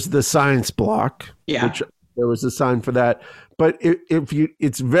 So there's the science block, which there was a sign for that. But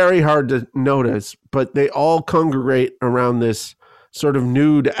it's very hard to notice, but they all congregate around this sort of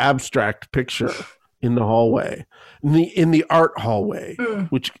nude abstract picture in the hallway, in the art hallway,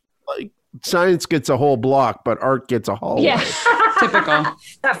 which like science gets a whole block, but art gets a hallway. Yeah. Typical.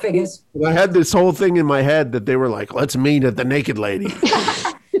 That figures. I had this whole thing in my head that they were like, let's meet at the Naked Lady.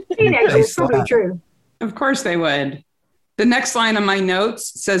 It's probably true. Of course they would. The next line of my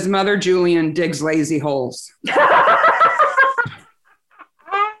notes says, Mother Julian digs lazy holes.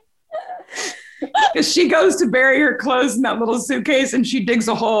 Because she goes to bury her clothes in that little suitcase and she digs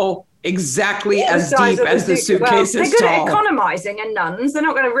a hole exactly as deep as the suitcase is tall. They're good at economizing, and nuns, they're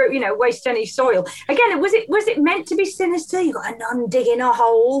not going to waste any soil. Again, was it meant to be sinister? You got a nun digging a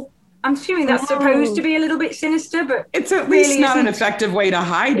hole. I'm assuming that's supposed to be a little bit sinister, but it's at least not an effective way to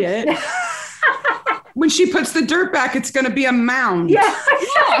hide it. When she puts the dirt back, it's going to be a mound. Yeah.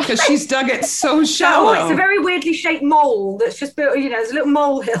 Because she's dug it so shallow. It's a very weirdly shaped mole that's just built, there's a little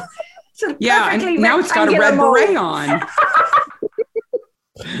molehill. And now it's got a red beret on.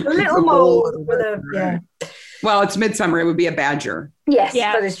 A little mole with a, Well, it's midsummer. It would be a badger. Yes,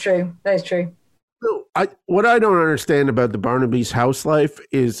 that is true. That is true. What I don't understand about the Barnaby's house life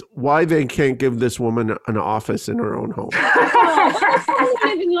is why they can't give this woman an office in her own home.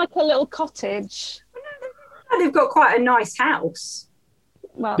 Living like a little cottage. They've got quite a nice house.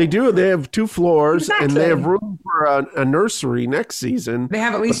 Well, they do. They have 2 floors, and they have room for a nursery next season. They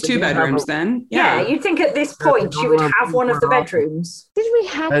have at least 2 bedrooms then. Yeah, you'd think at this point she would have one of the bedrooms. Did we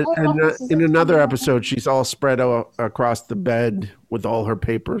have in another episode, she's all spread out across the bed with all her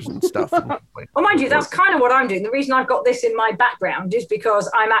papers and stuff. Well, mind you, that's kind of what I'm doing. The reason I've got this in my background is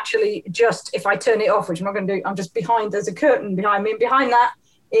because I'm actually just, if I turn it off, which I'm not going to do, I'm just behind, there's a curtain behind me, and behind that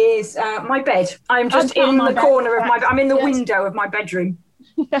is my bed. I'm just in the corner of I'm in the window of my bedroom.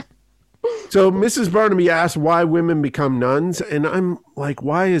 So Mrs. Barnaby asks why women become nuns, and I'm like,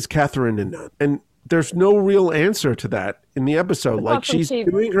 why is Catherine a nun? And there's no real answer to that in the episode. Like, she's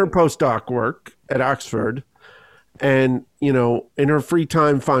doing her postdoc work at Oxford and, in her free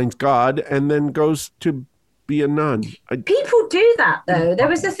time finds God and then goes to be a nun. People do that, though. There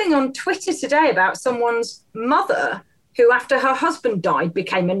was a thing on Twitter today about someone's mother who, after her husband died,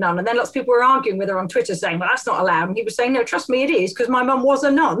 became a nun. And then lots of people were arguing with her on Twitter saying, well, that's not allowed. And he was saying, no, trust me, it is, because my mum was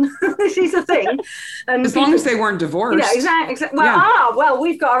a nun. She's a thing. And as long as they weren't divorced. Exactly. Well,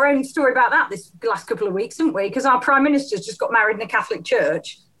 we've got our own story about that this last couple of weeks, haven't we? Because our Prime Minister's just got married in a Catholic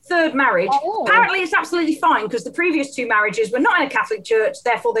church. Third marriage. Oh. Apparently it's absolutely fine because the previous 2 marriages were not in a Catholic church,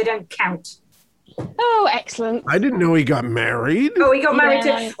 therefore they don't count. Oh, excellent. I didn't know he got married. Oh, he got married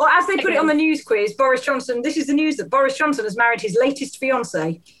to, or as they put it on the news quiz, Boris Johnson, this is the news that Boris Johnson has married his latest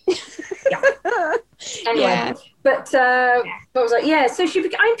fiancée. Yeah. Anyway, but what was that? Yeah, so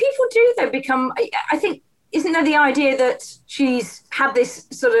people do then become, I think, isn't there the idea that she's had this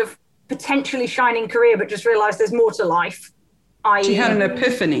sort of potentially shining career, but just realised there's more to life? She had an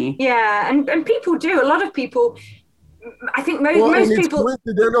epiphany. Yeah, and people do. A lot of people, I think most people. It's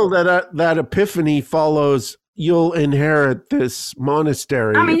coincidental that epiphany follows. You'll inherit this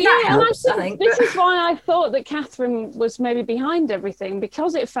monastery. I mean, that helps, I think. This is why I thought that Catherine was maybe behind everything,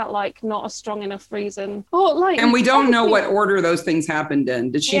 because it felt like not a strong enough reason. And we don't know what order those things happened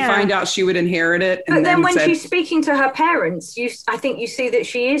in. Did she find out she would inherit it? And but then when she's speaking to her parents, I think you see that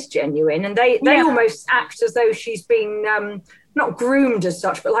she is genuine, and they almost act as though she's been not groomed as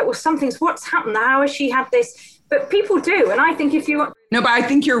such, but like, well, what's happened? How has she had this? But people do, and I think but I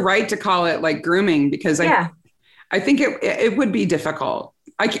think you're right to call it like grooming, because I think it would be difficult.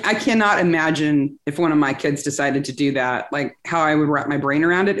 I cannot imagine if one of my kids decided to do that, like how I would wrap my brain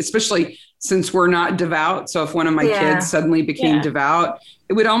around it, especially since we're not devout. So if one of my kids suddenly became devout,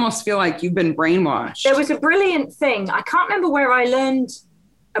 it would almost feel like you've been brainwashed. There was a brilliant thing. I can't remember where I learned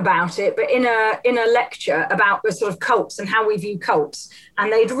about it, but in a lecture about the sort of cults and how we view cults,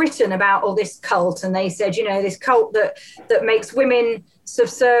 and they'd written about this cult, and they said, this cult that makes women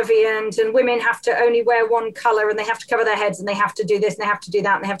subservient, and women have to only wear one color, and they have to cover their heads, and they have to do this, and they have to do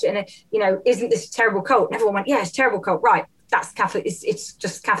that, and they have to, isn't this a terrible cult? And everyone went, yeah, it's a terrible cult, right? That's Catholic. It's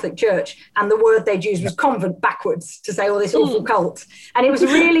just Catholic Church, and the word they'd used was convent backwards to say, this awful cult. And it was a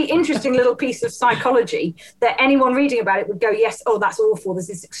really interesting little piece of psychology that anyone reading about it would go, yes, that's awful. There's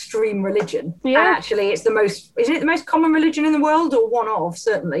this extreme religion. Yeah. And actually, isn't it the most common religion in the world, or one of?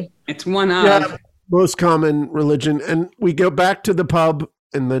 Certainly, it's one of. Yeah, most common religion. And we go back to the pub,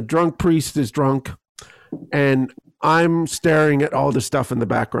 and the drunk priest is drunk, and I'm staring at all the stuff in the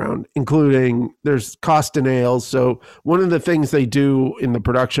background, including there's Costin ales. So one of the things they do in the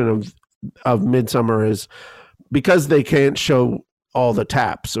production of Midsommar is, because they can't show all the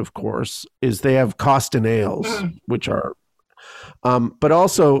taps, of course, is they have Costin ales, which are, but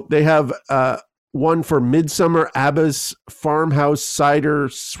also they have one for Midsommar Abba's Farmhouse Cider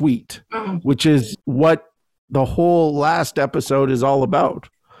Sweet, which is what the whole last episode is all about.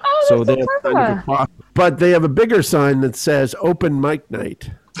 So they have but they have a bigger sign that says open mic night.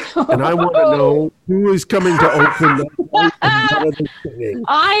 And I want to know who is coming to open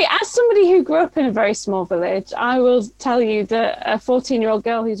as somebody who grew up in a very small village, I will tell you that a 14-year-old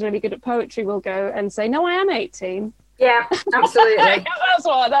girl who's really good at poetry will go and say, no, I am 18. Yeah, absolutely. That's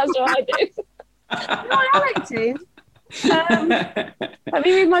what I do. No, I am 18. Let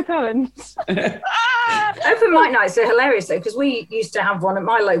me read my poems. Open mic nights are hilarious though, because we used to have one at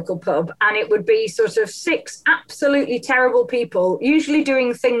my local pub, and it would be sort of 6 absolutely terrible people, usually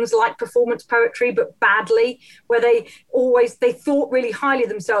doing things like performance poetry but badly, where they thought really highly of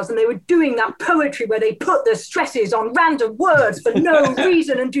themselves, and they were doing that poetry where they put the stresses on random words for no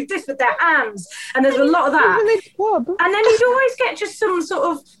reason and do this with their hands, and there's a lot of that. And then you'd always get just some sort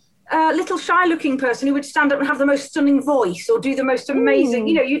of little shy-looking person who would stand up and have the most stunning voice, or do the most amazing.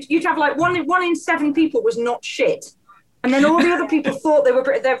 You'd have like one in 7 people was not shit, and then all the other people thought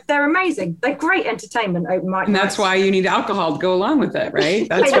they're amazing. They're great entertainment. Open mic, and that's why you need alcohol to go along with it, right?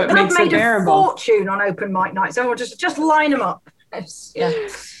 That's what makes it bearable. A fortune on open mic nights. So we'll just line them up.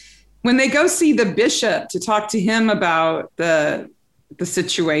 When they go see the bishop to talk to him about the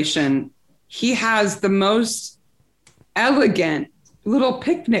situation, he has the most elegant little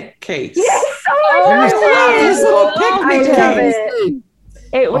picnic case. Yes, his little picnic case.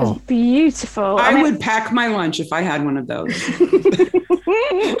 It was beautiful. I would pack my lunch if I had one of those.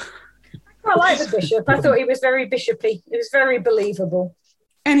 I like the bishop. I thought he was very bishopy. It was very believable.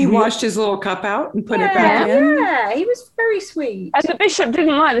 And he washed his little cup out and put it back in. Yeah, he was very sweet. And the bishop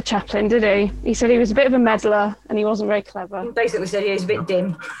didn't like the chaplain, did he? He said he was a bit of a meddler and he wasn't very clever. He basically said he was a bit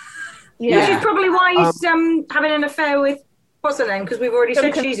dim. Yeah. Which is probably why he's having an affair with, what's her name? Because we've already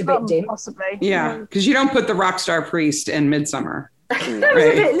said she's a bit dim. Possibly. Yeah, because you don't put the rock star priest in Midsommar. That was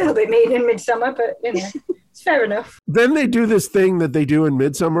a little bit mean in Midsommar, but it's fair enough. Then they do this thing that they do in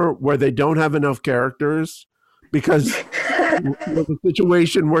Midsommar where they don't have enough characters. because there's a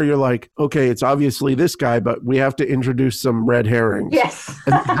situation where you're like, okay, it's obviously this guy, but we have to introduce some red herrings. Yes.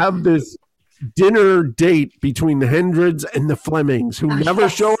 And have this dinner date between the Hendreds and the Flemings, who never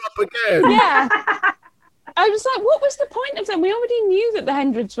show up again. Yeah. I was like, what was the point of them? We already knew that the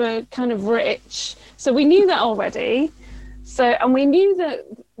Hendreds were kind of rich. So we knew that already. So, and we knew that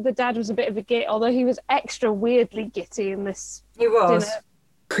the dad was a bit of a git, although he was extra weirdly gitty in this. He was. Dinner.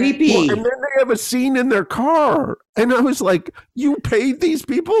 Creepy. Well, and then they have a scene in their car. And I was like, you paid these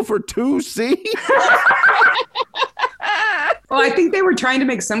people for 2 scenes? Well, I think they were trying to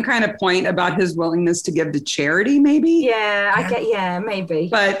make some kind of point about his willingness to give to charity, maybe. Yeah, maybe.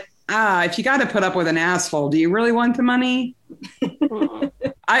 But if you got to put up with an asshole, do you really want the money?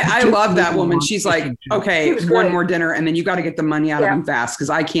 I love that woman. She's like, okay, one more dinner, and then you got to get the money out of him fast because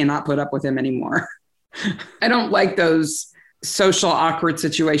I cannot put up with him anymore. I don't like those social awkward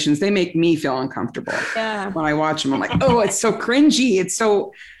situations. They make me feel uncomfortable when I watch them. I'm like, oh, it's so cringy. It's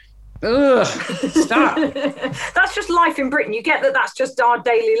so, ugh, stop. That's just life in Britain. You get that that's just our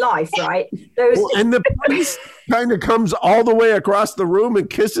daily life, right? And the priest kind of comes all the way across the room and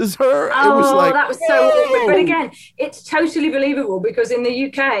kisses her. Oh, it was like, that was so awkward. But again, it's totally believable because in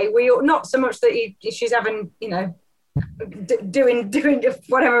the UK, we not so much that she's having, doing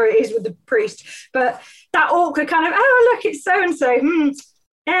whatever it is with the priest, but that awkward kind of, oh, look, it's so-and-so.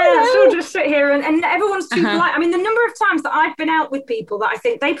 Let's all just sit here and everyone's too polite. I mean, the number of times that I've been out with people that I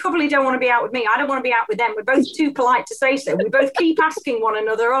think they probably don't want to be out with me. I don't want to be out with them. We're both too polite to say so. We both keep asking one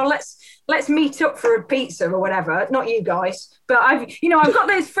another, oh, let's meet up for a pizza or whatever. Not you guys, but I've got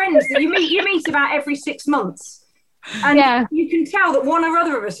those friends that you meet about every 6 months. And you can tell that one or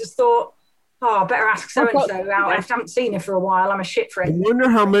other of us has thought, oh, I better ask so-and-so out. I haven't seen her for a while. I'm a shit friend. I wonder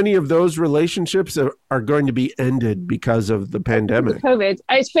how many of those relationships are going to be ended because of the pandemic. COVID.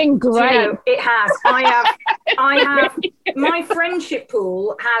 It's been great. It has. I have. My friendship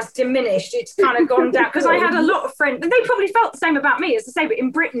pool has diminished. It's kind of gone down because I had a lot of friends, and they probably felt the same about me, as I say. But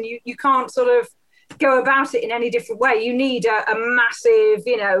in Britain, you can't sort of go about it in any different way. You need a massive,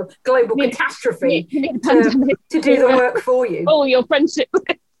 global catastrophe to do the work for you. Oh, your friendship.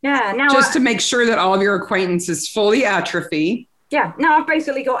 Yeah, now just to make sure that all of your acquaintances fully atrophy. Yeah, now I've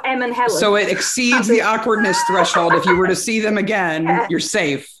basically got Em and Helen. So it exceeds the awkwardness threshold. If you were to see them again, you're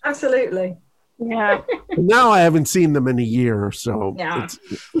safe. Absolutely. Yeah. Now I haven't seen them in a year, so it's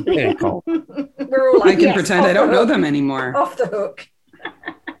cool. We're all like, I can pretend I don't know them anymore. Off the hook.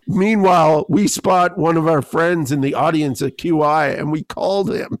 Meanwhile, we spot one of our friends in the audience at QI, and we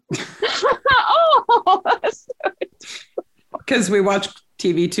called him. Oh, that's so because we watch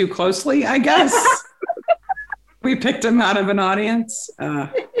TV too closely, I guess. We picked him out of an audience.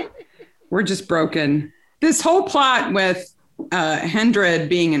 We're just broken. This whole plot with Hendred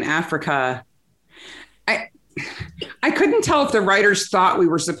being in Africa, I couldn't tell if the writers thought we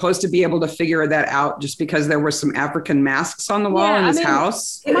were supposed to be able to figure that out just because there were some African masks on the wall in his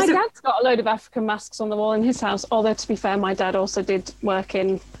house. My dad's got a load of African masks on the wall in his house, although to be fair, my dad also did work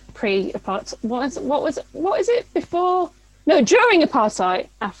in what is it before? No, during apartheid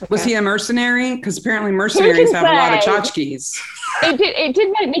Africa. Was he a mercenary? Because apparently mercenaries have a lot of tchotchkes. It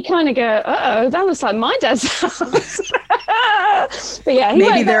did make me kind of go, uh-oh, that looks like my dad's house. But yeah,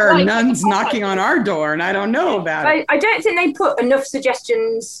 maybe there are nuns knocking on our door and I don't know about it. I don't think they put enough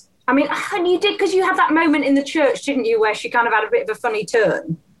suggestions. I mean, and you did, because you had that moment in the church, didn't you, where she kind of had a bit of a funny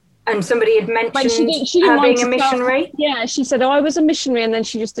turn. And somebody had mentioned she her being a missionary. Yeah, she said, I was a missionary, and then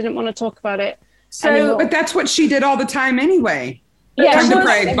she just didn't want to talk about it. So, but that's what she did all the time anyway. Yeah, time to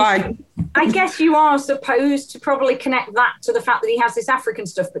pray. Bye. I guess you are supposed to probably connect that to the fact that he has this African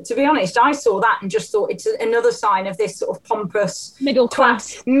stuff. But to be honest, I saw that and just thought it's another sign of this sort of pompous middle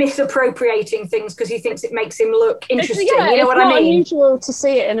class misappropriating things because he thinks it makes him look interesting. You know what I mean? It's not unusual to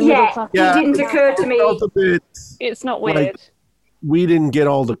see it in a middle class. Yeah, it didn't occur to me. It's not weird. Like, we didn't get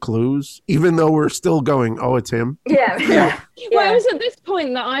all the clues, even though we're still going, oh, it's him. Yeah. Well, it was at this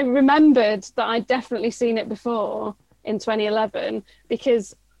point that I remembered that I'd definitely seen it before in 2011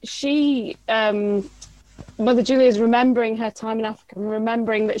 because she, Mother Julia, is remembering her time in Africa and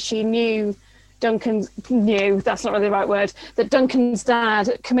remembering that she knew that's not really the right word, that Duncan's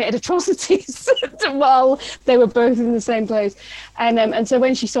dad committed atrocities while they were both in the same place. And so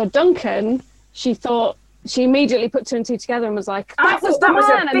when she saw Duncan, she immediately put 2 and 2 together and was like, that was a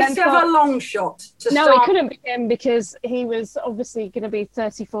bit of a long shot. It couldn't be him because he was obviously going to be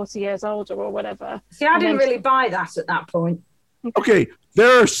 30, 40 years older or whatever. See, I didn't really buy that at that point. Okay,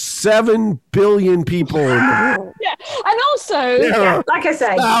 there are 7 billion people in the world. Yeah, and also, like I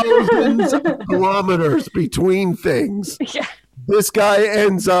say, thousands of kilometers between things. Yeah. This guy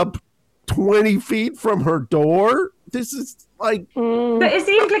ends up 20 feet from her door. This is like... But is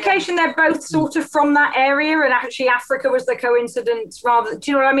the implication they're both sort of from that area and actually Africa was the coincidence rather...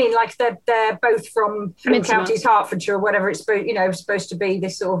 Do you know what I mean? Like they're both from counties, Hertfordshire, or whatever it's supposed to be,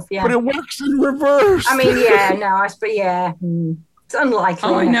 this sort of, yeah. But it works in reverse. I mean, yeah, no, but yeah. It's unlikely.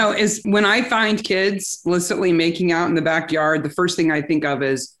 All I know is when I find kids illicitly making out in the backyard, the first thing I think of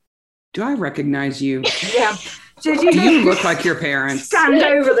is, do I recognize you? Yeah. Do you look like your parents? Stand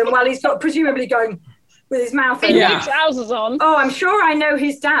over them while he's got presumably going with his mouth open. Yeah. Trousers on. Oh, I'm sure I know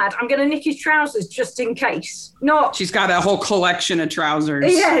his dad. I'm going to nick his trousers just in case. Not. She's got a whole collection of trousers.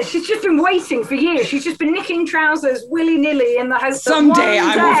 Yeah, she's just been waiting for years. She's just been nicking trousers willy-nilly in the hope someday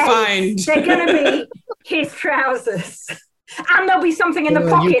that I will find they're going to be his trousers. And there'll be something in the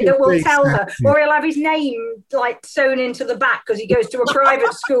pocket that will tell her, or he'll have his name like sewn into the back because he goes to a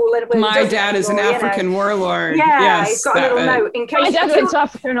private school. My dad is an African warlord. Yeah, yes, he's got a little note in case. My dad went to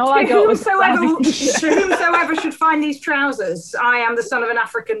Africa, and all I got was whomsoever should find these trousers. I am the son of an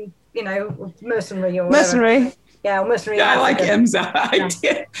African, mercenary or whatever. Mercenary. Yeah, mercenary. Yeah, I like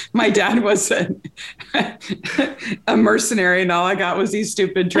Emza. My dad was a mercenary, and all I got was these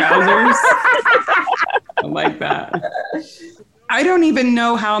stupid trousers. I like that. I don't even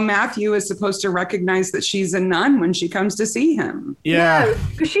know how Matthew is supposed to recognize that she's a nun when she comes to see him. Yeah.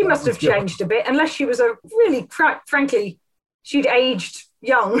 Because she must have changed a bit, unless she was a really, frankly, she'd aged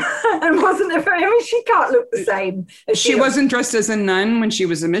young and wasn't she can't look the same. She wasn't dressed as a nun when she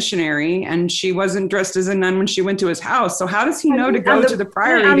was a missionary, and she wasn't dressed as a nun when she went to his house. So how does he know to go to the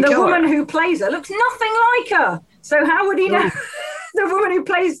priory to kill her? And the woman who plays her looks nothing like her. So how would he know? The woman who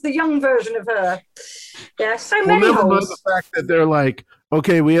plays the young version of her. Yeah, so many never mind holes. the fact that they're like,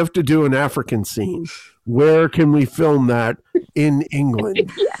 okay, we have to do an African scene. Where can we film that in England?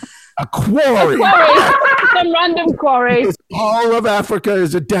 A quarry. Some random quarry. All of Africa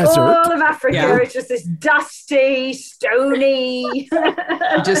is a desert. All of Africa is just this dusty, stony.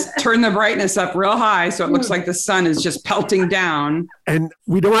 Just turn the brightness up real high so it looks like the sun is just pelting down. And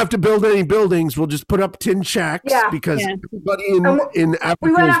we don't have to build any buildings. We'll just put up tin shacks because everybody in Africa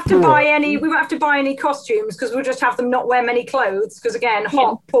we won't have to buy any. We won't have to buy any costumes because we'll just have them not wear many clothes. Because again,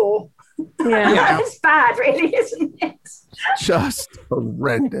 hot, poor. Yeah. It's bad, really, isn't it? Just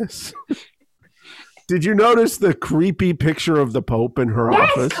horrendous. Did you notice the creepy picture of the Pope in her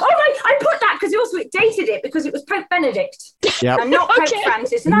office? Oh, I put that because also it dated it because it was Pope Benedict and not Pope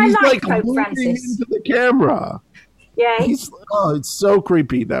Francis. And he's I like Pope moving Francis. Into the camera. Yeah. It's so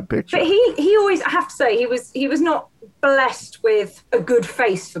creepy, that picture. But he always, I have to say, he was not blessed with a good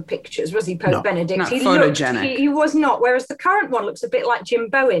face for pictures, was he, Pope Benedict? Not photogenic. He was not, whereas the current one looks a bit like Jim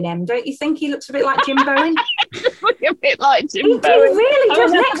Bowen, Em. Don't you think he looks a bit like Jim Bowen? A bit like Jim Bowen. He really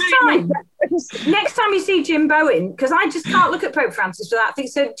does. Next time you see Jim Bowen, because I just can't look at Pope Francis for that thing.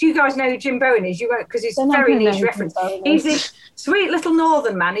 So do you guys know who Jim Bowen is? You won't, because it's a very niche reference. He's this sweet little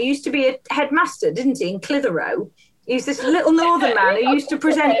northern man who used to be a headmaster, didn't he, in Clitheroe? He's this little northern man who used to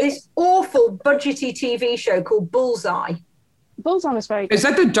present this awful budgety TV show called Bullseye. Bullseye was very good. Is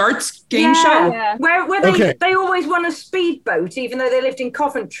that the darts game show? Yeah. Where they always won a speedboat, even though they lived in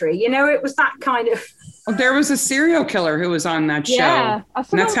Coventry. It was that kind of... Well, there was a serial killer who was on that show. Yeah,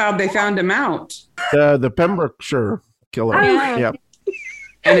 and that's how they found him out. The Pembrokeshire killer. Oh. Yep.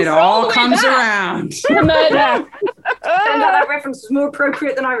 And it all comes around. And that reference was more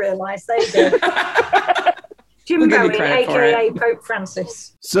appropriate than I realised. There you go. Jim Bowen, a.k.a. Pope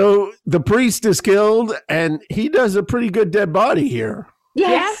Francis. So the priest is killed, and he does a pretty good dead body here.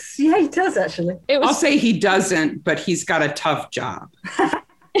 Yes. Yeah, he does, actually. I'll say he doesn't, but he's got a tough job.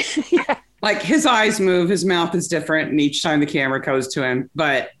 Like, his eyes move, his mouth is different, and each time the camera goes to him.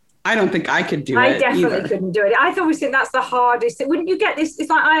 But I don't think I could do it. I definitely couldn't do it. I always think that's the hardest thing. Wouldn't you get this? It's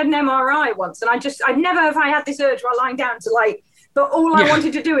like I had an MRI once, and I'd never have I had this urge while lying down to but all I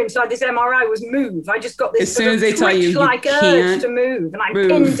wanted to do inside this MRI was move. I just got this as soon as they tell you urge to move, and I'm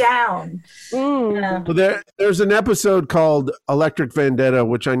pinned down. Well, there's an episode called Electric Vendetta,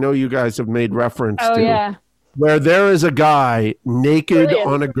 which I know you guys have made reference to, where there is a guy naked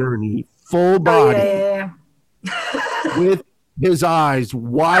on a gurney, full body, with his eyes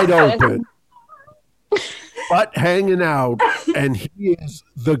wide open, butt hanging out, and he is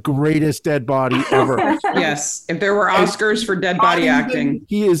the greatest dead body ever. Yes, if there were Oscars for dead body acting.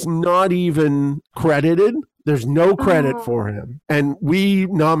 He is not even credited. There's no credit for him. And we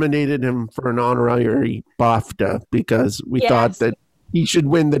nominated him for an honorary BAFTA because we thought that he should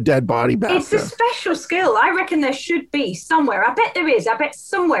win the dead body BAFTA. It's a special skill. I reckon there should be somewhere. I bet there is. I bet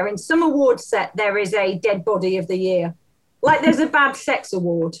somewhere in some award set there is a dead body of the year. Like there's a bad sex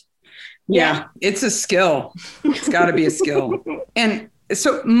award. Yeah, it's a skill. It's got to be a skill. And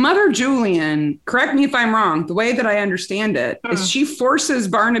So Mother Julian, correct me if I'm wrong, the way that I understand it is she forces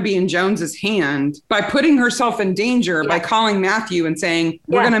Barnaby and Jones's hand by putting herself in danger by calling Matthew and saying,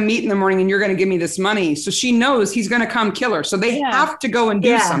 we're going to meet in the morning and you're going to give me this money. So she knows he's going to come kill her. So they have to go and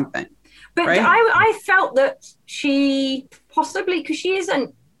do something. But right? I felt that she possibly, because she is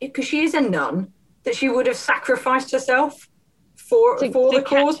a nun, that she would have sacrificed herself for the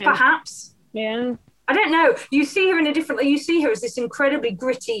cause, perhaps. Yeah. I don't know. You see her you see her as this incredibly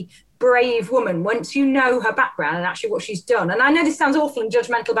gritty, brave woman once you know her background and actually what she's done. And I know this sounds awful and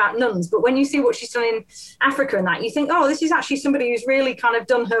judgmental about nuns, but when you see what she's done in Africa and that, you think, oh, this is actually somebody who's really kind of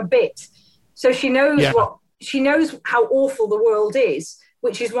done her bit. So she knows she knows how awful the world is,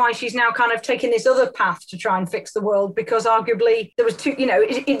 which is why she's now kind of taking this other path to try and fix the world, because arguably there was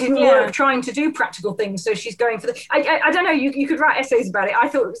it didn't work trying to do practical things. So she's going for the, I don't know, you could write essays about it. I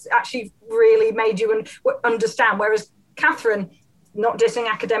thought it was actually really made you understand. Whereas Catherine, not dissing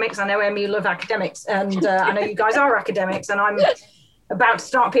academics, I know, Emmy, you love academics, and I know you guys are academics, and I'm about to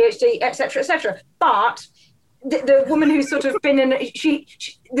start a PhD, etc., but the woman who's sort of been in, the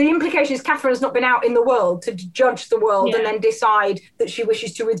implication is Catherine has not been out in the world to judge the world and then decide that she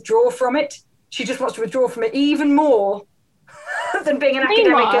wishes to withdraw from it. She just wants to withdraw from it even more than being an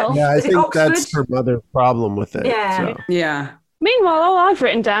academic. Yeah, I think that's her mother's problem with it. Yeah. So. Yeah. Meanwhile, all I've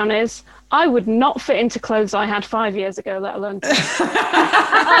written down is, I would not fit into clothes I had 5 years ago, let alone 10.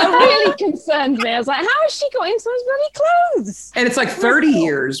 That really concerned me. I was like, how has she got into those bloody clothes? And it's like 30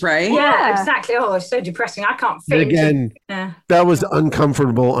 years, right? Yeah, exactly. Oh, it's so depressing. I can't fit again, that was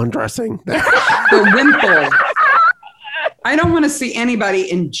uncomfortable undressing. The wimple. I don't want to see anybody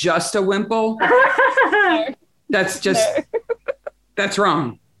in just a wimple. That's just, that's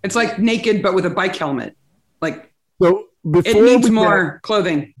wrong. It's like naked, but with a bike helmet. Like, so it needs more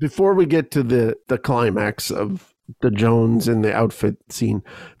clothing. Before we get to the climax of the Jones and the outfit scene,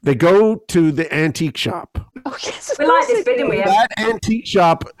 they go to the antique shop. Oh, yes, we like this bit, didn't we? That antique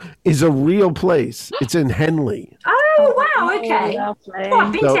shop is a real place. It's in Henley. Oh, wow. Okay. Well,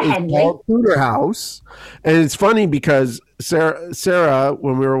 I've been to Henley. It's called Tudor House. And it's funny because Sarah,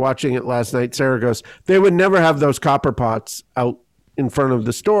 when we were watching it last night, Sarah goes, they would never have those copper pots out in front of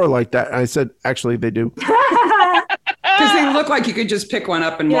the store like that. And I said, actually, they do. Because they look like you could just pick one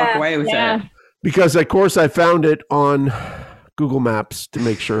up and walk away with it. Because, of course, I found it on Google Maps to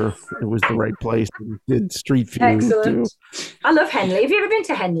make sure it was the right place and did Street View. Excellent. Too. I love Henley. Have you ever been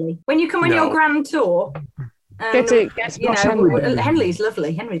to Henley? When you come on your grand tour, Henley's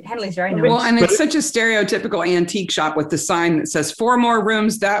lovely. Henley's very nice. Well, and it's such a stereotypical antique shop with the sign that says 4 more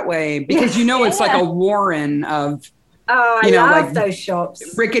rooms that way, because it's like a warren of I love those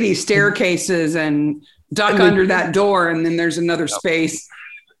shops. Rickety staircases and duck under that door, and then there's another space.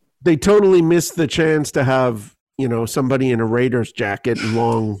 They totally missed the chance to have, somebody in a Raiders jacket and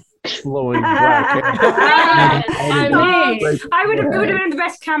long flowing black hair. It would have been the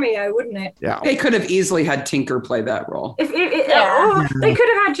best cameo, wouldn't it? Yeah. They could have easily had Tinker play that role. They could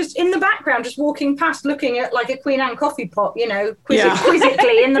have had just in the background, just walking past, looking at like a Queen Anne coffee pot,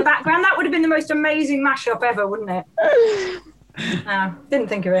 quizzically in the background. That would have been the most amazing mashup ever, wouldn't it? Didn't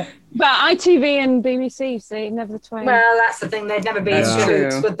think of it. But ITV and BBC, see, never the twain. Well, that's the thing. They'd never be in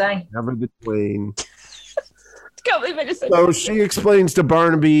cahoots, would they? Never the twain. Can't believe it. So she explains to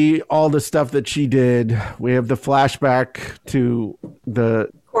Barnaby all the stuff that she did. We have the flashback to the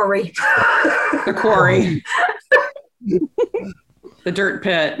quarry. The quarry. The dirt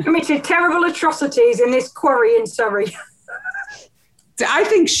pit. Committed terrible atrocities in this quarry in Surrey. I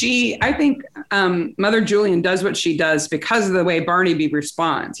think Mother Julian does what she does because of the way Barnaby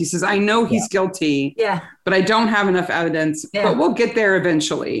responds. He says, I know he's guilty, but I don't have enough evidence, but we'll get there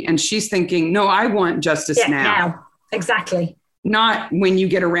eventually. And she's thinking, no, I want justice now. Exactly. Not when you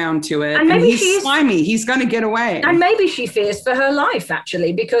get around to it. And maybe he's slimy. He's going to get away. And maybe she fears for her life,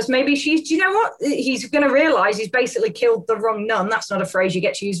 actually, because maybe she's, do you know what? He's going to realize he's basically killed the wrong nun. That's not a phrase you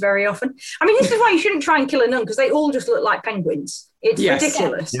get to use very often. I mean, this is why you shouldn't try and kill a nun, because they all just look like penguins. It's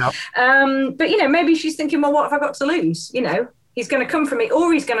ridiculous. Yep. But, maybe she's thinking, well, what have I got to lose? He's going to come for me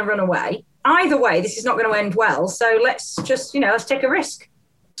or he's going to run away. Either way, this is not going to end well. So let's just, let's take a risk.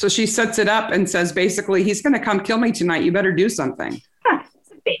 So she sets it up and says, basically, he's going to come kill me tonight. You better do something.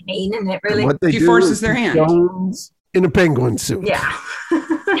 It's a bit mean, isn't it, really? She forces their hand. Jones in a penguin suit. Yeah.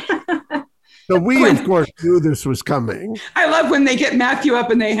 So we, of course, knew this was coming. I love when they get Matthew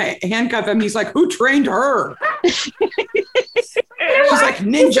up and they handcuff him. He's like, who trained her? She's like,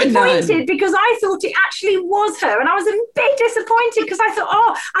 ninja nun. Because I thought it actually was her. And I was a bit disappointed because I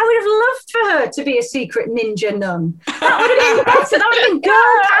thought, I would have loved for her to be a secret ninja nun. That would have been better. That would have been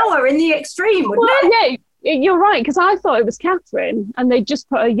girl power in the extreme, wouldn't it? Yeah. You're right, because I thought it was Catherine, and they just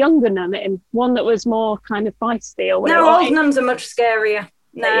put a younger nun in, one that was more kind of feisty or whatever. No, old nuns are much scarier.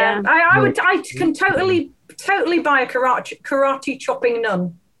 No, yeah. I can totally buy a karate chopping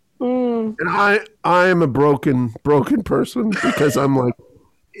nun. And I am a broken person because I'm like,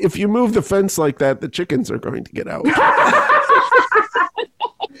 if you move the fence like that, the chickens are going to get out.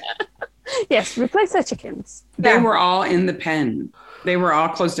 Yes, replace their chickens. They were all in the pen. They were all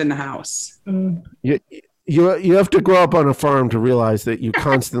closed in the house. You have to grow up on a farm to realize that you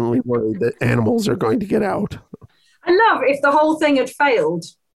constantly worry that animals are going to get out. I love if the whole thing had failed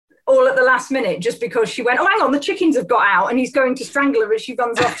all at the last minute just because she went, oh, hang on, the chickens have got out and he's going to strangle her as she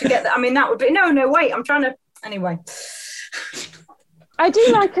runs off to get them. I mean, that would be, no, wait, I'm trying to, anyway. I do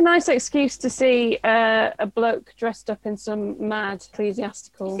like a nice excuse to see a bloke dressed up in some mad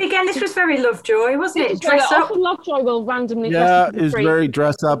ecclesiastical. Again, this was very Lovejoy, wasn't it? Dress up. Often Lovejoy will randomly dress up. Yeah, is very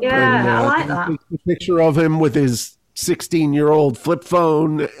dress up. Yeah, and, I like that. A picture of him with his 16-year-old flip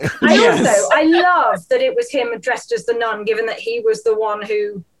phone. I love that it was him dressed as the nun, given that he was the one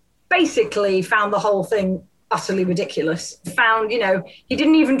who basically found the whole thing utterly ridiculous. Found, he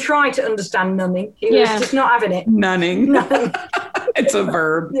didn't even try to understand nunning. He was just not having it. Nunning. It's a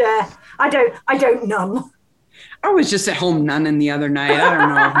verb. Yeah, I don't nun. I was just at home nunning the other night. I don't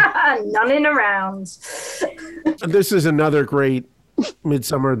know. Nunning around. This is another great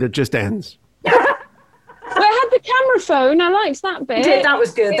Midsummer that just ends. Well, I had the camera phone. I liked that bit. That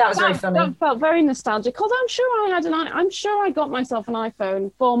was good. That was very funny. That felt very nostalgic. Although I'm sure I got myself an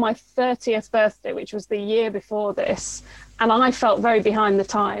iPhone for my 30th birthday, which was the year before this, and I felt very behind the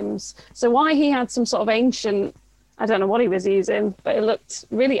times. So why he had some sort of ancient, I don't know what he was using, but it looked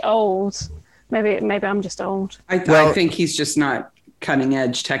really old. Maybe I'm just old. I think he's just not cutting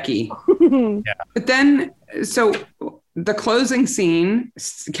edge techie. Yeah. But then, so the closing scene,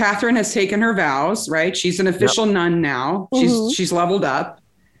 Catherine has taken her vows, right? She's an official nun now. She's leveled up.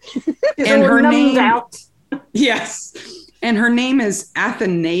 And her name out. Yes. And her name is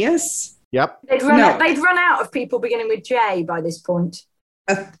Athanasius. Yep. They'd run out of people beginning with J by this point.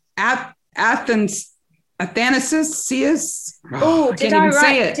 Athanasius. Oh, did I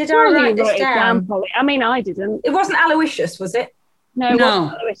write this down? I mean, I didn't. It wasn't Aloysius, was it?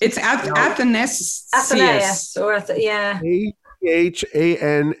 No, it's Athanasius. Athanasius, Athanasius.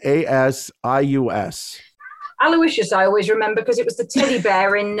 Aloysius, I always remember because it was the teddy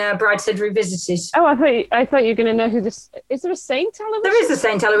bear in Brideshead Revisited. Oh, I thought you were going to know who this is. There a Saint Aloysius? There is a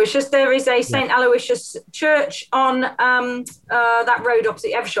Saint Aloysius. There is a Saint Aloysius church on that road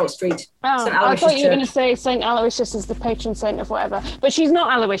opposite Eversholt Street. Oh, I thought you were going to say Saint Aloysius is the patron saint of whatever, but she's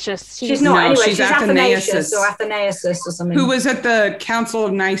not Aloysius. She's not. Anyway, she's Athanasius or Athanasius or something. Who was at the Council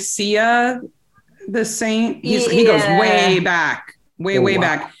of Nicaea? The saint. He goes way back, way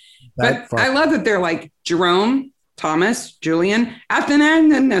back. But I love that they're like Jerome, Thomas, Julian,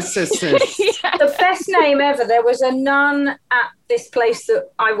 Athanasius. The best name ever. There was a nun at this place that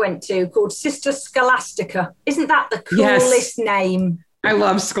I went to called Sister Scholastica. Isn't that the coolest name? I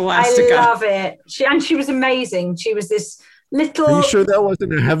love Scholastica. I love it. She was amazing. She was this little... Are you sure that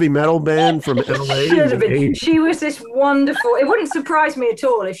wasn't a heavy metal band from LA? Should have been. She was this wonderful... It wouldn't surprise me at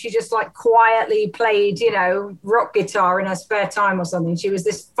all if she just like quietly played, rock guitar in her spare time or something. She was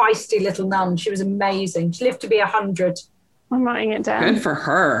this feisty little nun. She was amazing. She lived to be 100. I'm writing it down. Good for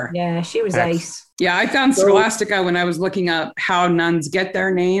her. Yeah, she was ace. Yeah, I found Scholastica when I was looking up how nuns get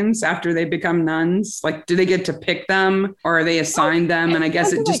their names after they become nuns. Like, do they get to pick them or are they assigned them? And I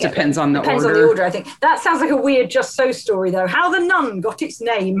guess it just depends on the order. Depends on the order, I think. That sounds like a weird Just So story, though. How the nun got its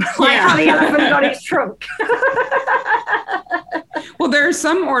name. Like how the elephant got its trunk. Well, there are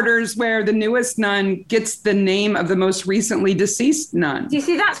some orders where the newest nun gets the name of the most recently deceased nun. Do you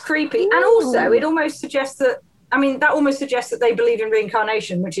see, that's creepy. And also, it almost suggests that they believe in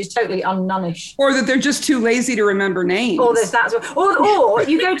reincarnation, which is totally un-nunnish. Or that they're just too lazy to remember names. Or there's that as well. Or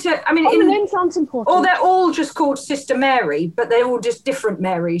you go to, the name sounds important. Or they're all just called Sister Mary, but they're all just different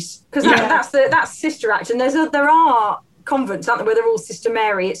Marys. Because that's Sister Act. And there are convents, aren't there, where they're all Sister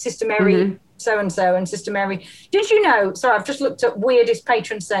Mary. It's Sister Mary so-and-so and Sister Mary. Did you know, sorry, I've just looked at weirdest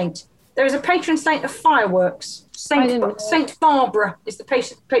patron saint. There is a patron saint of fireworks. Saint Barbara is the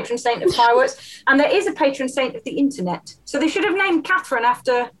patron saint of fireworks, and there is a patron saint of the internet. So they should have named Catherine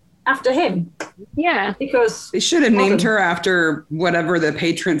after him. Yeah, because they should have named her after whatever the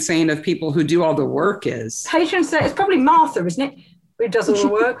patron saint of people who do all the work is. Patron saint is probably Martha, isn't it? Who does all the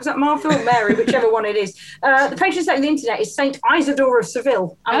work? Is that Martha or Mary? Whichever one it is. The patron saint of the internet is Saint Isidore of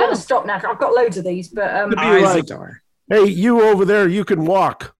Seville. I'm going to stop now. I've got loads of these, but Isidore. Hey, you over there, you can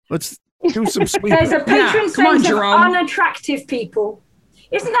walk. Let's do some sweet. There's a patron saint of unattractive people.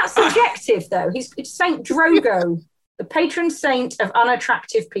 Isn't that subjective, though? It's Saint Drogo, the patron saint of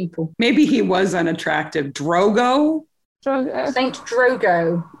unattractive people. Maybe he was unattractive. Drogo? Saint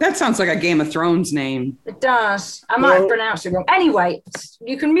Drogo. That sounds like a Game of Thrones name. It does. I might have pronounced it wrong. Anyway,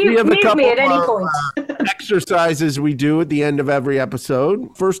 you can mute me at any point. Exercises we do at the end of every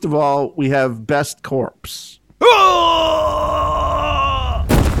episode. First of all, we have best corpse.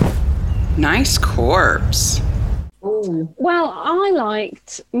 Nice corpse. Ooh. Well, I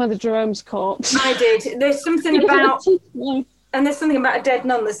liked Mother Jerome's corpse. I did. There's something about a dead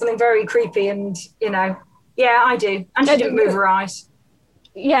nun. There's something very creepy, and yeah, I do. And she didn't move her eyes.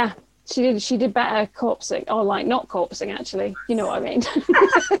 Yeah, she did better corpsing, or like not corpsing, actually. You know what I mean?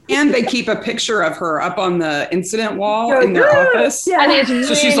 And they keep a picture of her up on the incident wall in their office. Yeah. And it's so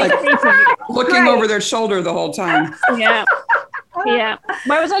really she's like looking over their shoulder the whole time. Yeah. Yeah.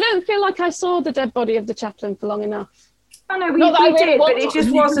 Whereas I don't feel like I saw the dead body of the chaplain for long enough. I know we did, but it just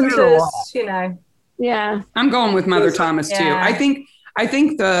wasn't as, Yeah. I'm going with Mother Thomas too. I think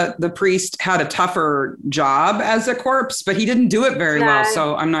the priest had a tougher job as a corpse, but he didn't do it very well,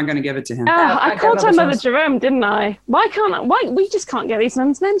 so I'm not going to give it to him. I called her Mother Jerome, didn't I? Why we just can't get these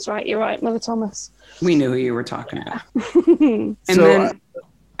nuns' names right? You're right, Mother Thomas. We knew who you were talking about. And then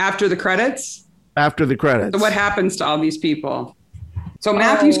after the credits? After the credits. So what happens to all these people? So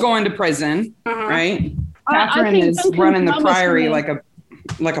Matthew's going to prison, right? Catherine is running the priory like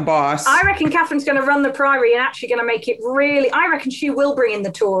a boss. I reckon Catherine's going to run the priory and actually going to make it really. I reckon she will bring in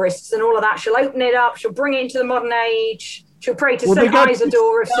the tourists and all of that. She'll open it up. She'll bring it into the modern age. She'll pray to St.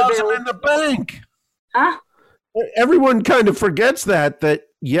 Isidore of Seville. In the bank. Huh? Everyone kind of forgets that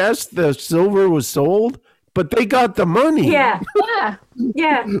yes, the silver was sold, but they got the money. Yeah.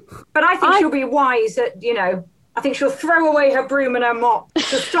 But I think she'll be wise at, I think she'll throw away her broom and her mop.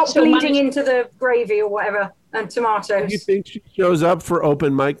 She'll stop bleeding into the gravy or whatever and tomatoes. Do you think she shows up for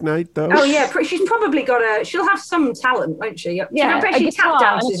open mic night, though? Oh, yeah. She's probably she'll have some talent, won't she? Yeah, I bet she tap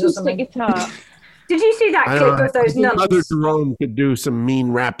dances or something. Guitar. Did you see that clip of those nuns? Mother Jerome could do some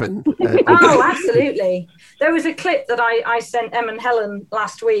mean rapping. Oh, absolutely. There was a clip that I sent Em and Helen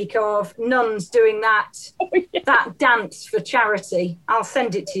last week of nuns doing that dance for charity. I'll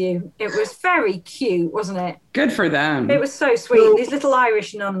send it to you. It was very cute, wasn't it? Good for them. It was so sweet. These little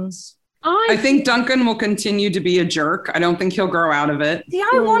Irish nuns. I think Duncan will continue to be a jerk. I don't think he'll grow out of it. See,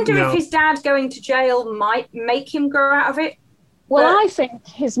 I wonder if his dad going to jail might make him grow out of it. Well, I think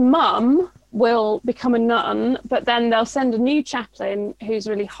his mum will become a nun, but then they'll send a new chaplain who's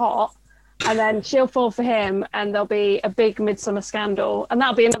really hot, and then she'll fall for him, and there'll be a big midsummer scandal, and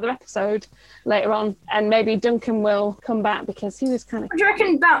that'll be another episode later on, and maybe Duncan will come back because he was kind of... What do you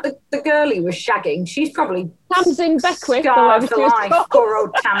reckon about the girl he was shagging? She's probably Tamsin Beckwith, scarred for life. Poor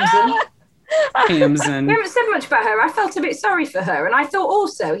old Tamsin. Tamsin. We haven't said much about her. I felt a bit sorry for her, and I thought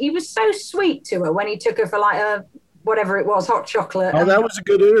also he was so sweet to her when he took her for like a whatever it was, hot chocolate. Oh, that was a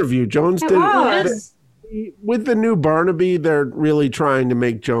good interview. Jones did. Was. With the new Barnaby, they're really trying to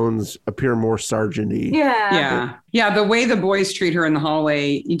make Jones appear more sergeant-y. Yeah. The way the boys treat her in the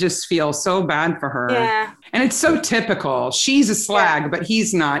hallway, you just feel so bad for her. Yeah. And it's so typical. She's a slag, but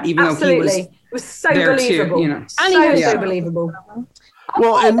he's not, even though he was. It was so believable. Too, so believable.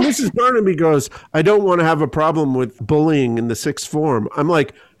 Well, and Mrs. Barnaby goes, I don't want to have a problem with bullying in the sixth form. I'm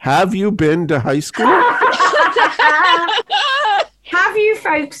like, have you been to high school? Have you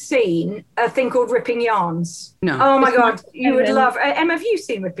folks seen a thing called Ripping Yarns? No. Oh my God, you would love. Emma, have you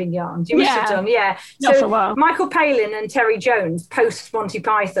seen Ripping Yarns? You must have done, yeah. Not for a while. Michael Palin and Terry Jones post Monty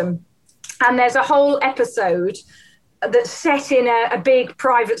Python, and there's a whole episode that's set in a big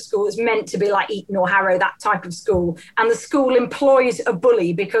private school that's meant to be like Eton or Harrow, that type of school. And the school employs a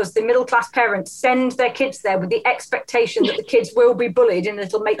bully because the middle-class parents send their kids there with the expectation that the kids will be bullied and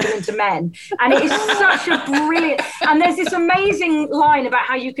it'll make them into men. And it is such a brilliant... And there's this amazing line about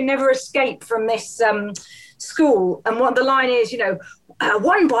how you can never escape from this school. And what the line is,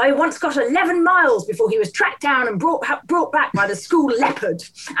 one boy once got 11 miles before he was tracked down and brought back by the school leopard.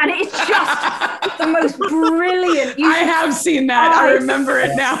 And it's just the most brilliant. I have seen that. I remember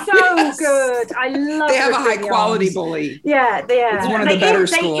it now. So good. I love it. They have a high quality bully. Yeah. It's one of the better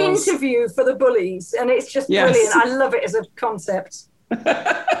schools. They interview for the bullies, and it's just brilliant. I love it as a concept.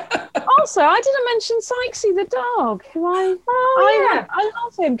 Also, I didn't mention Sykesy the dog, who I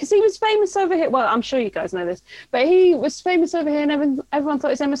love him because he was famous over here. Well, I'm sure you guys know this, but he was famous over here, and everyone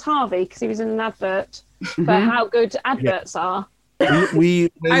thought his name was Harvey because he was in an advert for how good adverts are.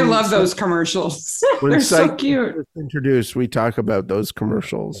 I love those commercials. They're so cute. Introduced, we talk about those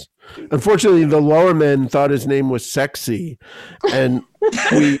commercials. Unfortunately, the lower men thought his name was Sexy, and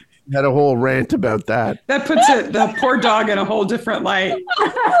had a whole rant about that. That puts the poor dog in a whole different light.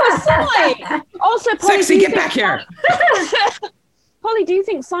 Also, Polly, Sexy, get back here. Polly, do you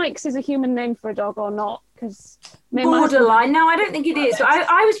think Sykes is a human name for a dog or not? Because borderline. No, I don't think it is.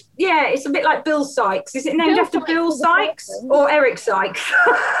 I was, it's a bit like Bill Sykes. Is it named after Bill Sykes or Eric Sykes?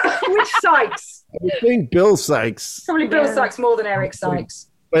 Which Sykes? I think Bill Sykes. Probably Bill Sykes more than Eric Sykes.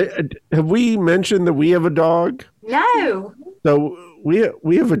 But have we mentioned that we have a dog? No. So we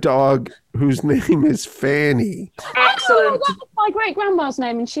have a dog whose name is Fanny. Excellent. That was my great grandma's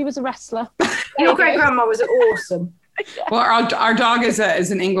name, and she was a wrestler. Your great grandma was awesome. Well, our dog is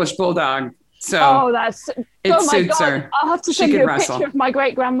an English bulldog, so it suits her. I'll have to send you a picture of my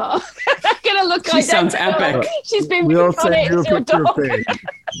great grandma. I'm gonna look. She sounds epic. She's been reincarnated into a dog.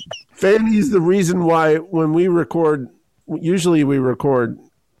 Fanny's the reason why when we record, usually we record.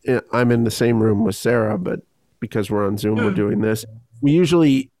 I'm in the same room with Sarah, but because we're on Zoom, we're doing this. We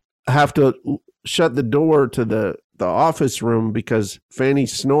usually have to shut the door to the office room because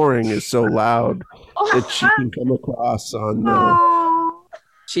Fanny's snoring is so loud that she can come across on the...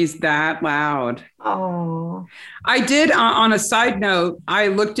 She's that loud. Oh. I did, on a side note, I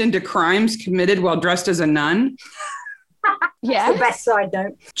looked into crimes committed while dressed as a nun. Yeah, the best side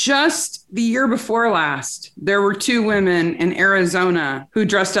note. Just the year before last, there were 2 women in Arizona who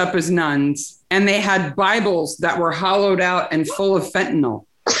dressed up as nuns, and they had Bibles that were hollowed out and full of fentanyl.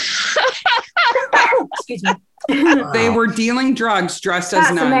 Excuse me. They were dealing drugs dressed as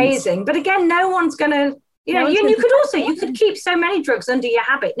nuns. That's amazing. But again, no one's going to, you could keep so many drugs under your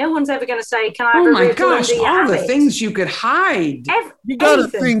habit. No one's ever going to say, can I have a Ritalin under your habit? All the things you could hide. You got to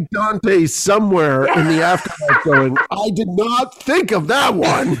think Dante's somewhere in the afterlife going, I did not think of that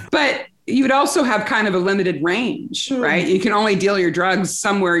one. But you would also have kind of a limited range, right? You can only deal your drugs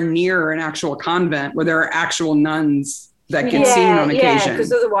somewhere near an actual convent where there are actual nuns that get seen on occasion. Yeah,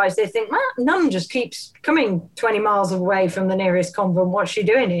 because otherwise they think, well, nun just keeps coming 20 miles away from the nearest convent. What's she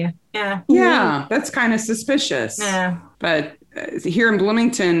doing here? Yeah, that's kind of suspicious. Yeah. But here in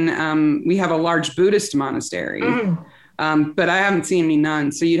Bloomington, we have a large Buddhist monastery, but I haven't seen any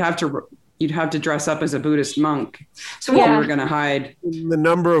nuns. So you'd have to dress up as a Buddhist monk. So we were going to hide. The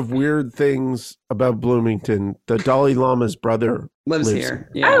number of weird things about Bloomington. The Dalai Lama's brother lives here.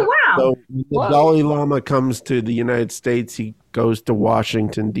 Yeah. Oh, wow. So when the Dalai Lama comes to the United States, he goes to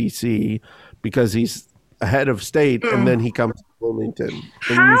Washington, D.C. because he's a head of state, and then he comes to Bloomington.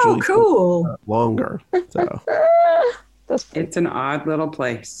 How cool. Longer. So it's an odd little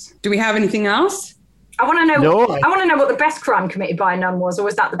place. Do we have anything else? I want to know. I want to know what the best crime committed by a nun was, or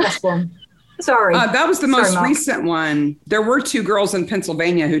was that the best one? Sorry. That was the most recent one. There were 2 girls in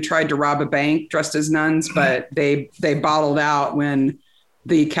Pennsylvania who tried to rob a bank dressed as nuns, but they bottled out when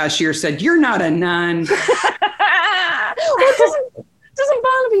the cashier said, "You're not a nun." Doesn't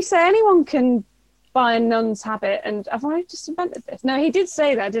Barnaby say anyone can buy a nun's habit? And have I just invented this? No, he did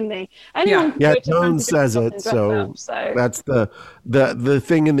say that, didn't he? Anyone Jones says it. So that's the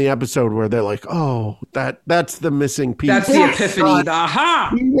thing in the episode where they're like, "Oh, that's the missing piece. That's the epiphany.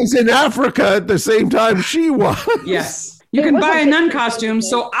 Aha! He was in Africa at the same time she was." Yes. You can buy a nun costume,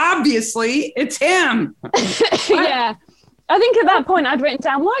 so obviously it's him. Yeah. I think at that point I'd written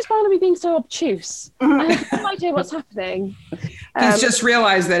down, why is Barnaby being so obtuse? I have no idea what's happening. He's just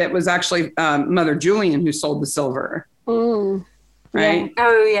realized that it was actually Mother Julian who sold the silver. Right? Yeah.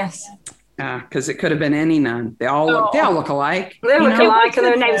 Oh, yes. Because it could have been any nun. They all look alike. They look alike, and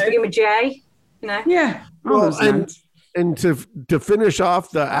their names begin with J. Yeah. And to finish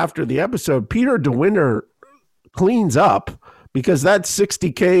off after the episode, Peter De Winter cleans up because that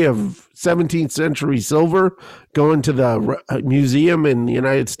 60K of 17th century silver going to the museum in the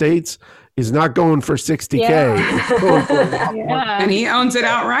United States is not going for 60K. Yeah. And he owns it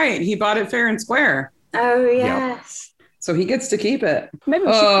outright. He bought it fair and square. Oh, yes. Yep. So he gets to keep it. Maybe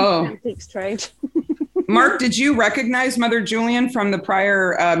we should antiques trade. Mark, did you recognize Mother Julian from the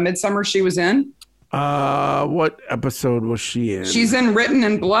prior Midsummer she was in? What episode was she in? She's in Written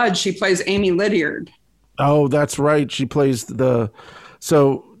in Blood. She plays Amy Lydiard. Oh, that's right. She plays the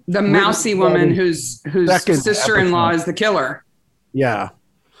mousy woman whose sister-in-law is the killer. Yeah.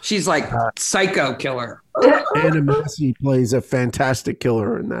 She's like psycho killer. Anna Massey plays a fantastic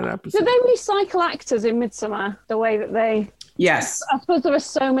killer in that episode. Did they recycle actors in Midsummer the way that they... Yes. I suppose there are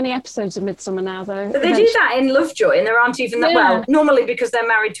so many episodes of Midsummer now, though. But they do that in Lovejoy, and there aren't even that. Well, normally because they're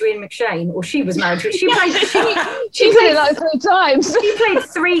married to Ian McShane, or she was married to it. She played it like 3 times. She played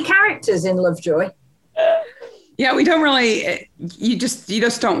 3 characters in Lovejoy. Yeah, we don't really. You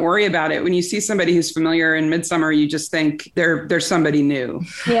just don't worry about it when you see somebody who's familiar in Midsummer. You just think they're somebody new.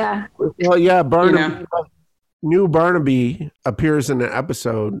 Yeah. Well, yeah, Barnaby. New Barnaby appears in an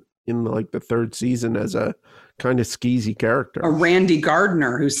episode in like the third season as a kind of skeezy character. A Randy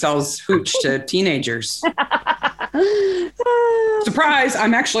Gardner who sells hooch to teenagers. Surprise,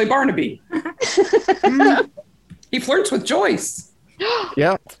 I'm actually Barnaby. He flirts with Joyce.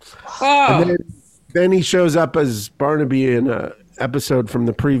 Yeah. Oh. And then he shows up as Barnaby in a episode from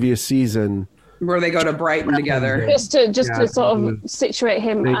the previous season where they go to Brighton together. Just to sort of situate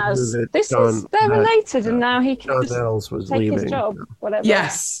him as they're related, and now he can take his job, whatever.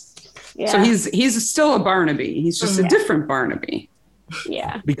 Yes. Yeah. So he's still a Barnaby. He's just a different Barnaby.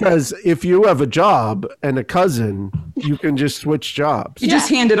 Yeah. Because if you have a job and a cousin, you can just switch jobs. You just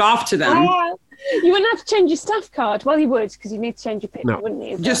hand it off to them. You wouldn't have to change your staff card. Well, you would, because you need to change your picture, wouldn't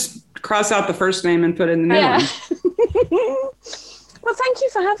you? Just cross out the first name and put in the new one. Well, thank you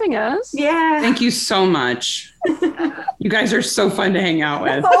for having us. Yeah. Thank you so much. You guys are so fun to hang out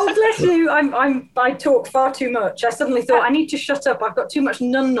with. Oh, bless you. I talk far too much. I suddenly thought I need to shut up. I've got too much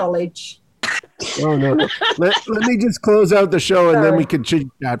nun knowledge. Oh, no. Let me just close out the show and then we can chit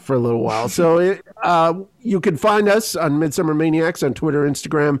chat for a little while. So you can find us on Midsummer Maniacs on Twitter,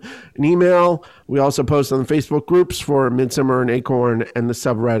 Instagram, and email. We also post on the Facebook groups for Midsummer and Acorn and the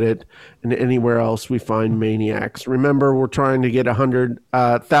subreddit and anywhere else we find Maniacs. Remember, we're trying to get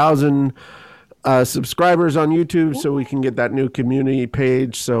 100,000 subscribers on YouTube so we can get that new community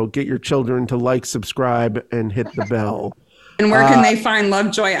page. So get your children to like, subscribe, and hit the bell. And where can they find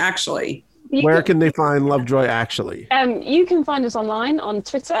Lovejoy actually? Where can they find Lovejoy actually? You can find us online on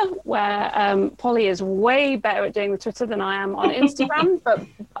Twitter, where Polly is way better at doing the Twitter than I am on Instagram. But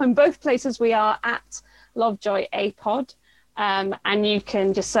on both places, we are at Lovejoy APod. And you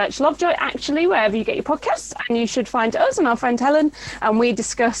can just search Lovejoy actually wherever you get your podcasts, and you should find us and our friend Helen, and we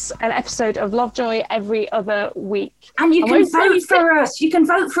discuss an episode of Lovejoy every other week. And you can vote for us. You can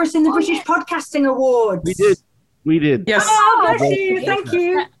vote for us in the British Podcasting Awards. We did. Yes. Oh, bless you. Thank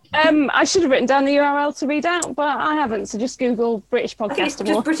you. I should have written down the URL to read out, but I haven't. So just Google British Podcast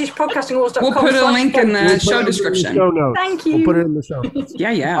Awards. BritishPodcastingAwards.com. We'll put a link in the show description. Thank you. We'll put it in the show notes.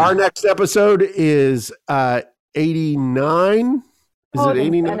 Yeah. Our next episode is 89. Is it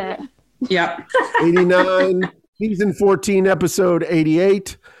 89? Yeah. 89. Season 14, episode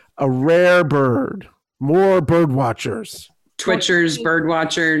 88. A rare bird. More bird watchers. Twitchers, bird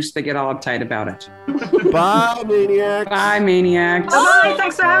watchers, they get all uptight about it. Bye, Maniacs. Bye, Maniacs. Bye.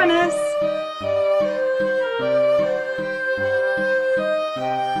 Thanks for having us.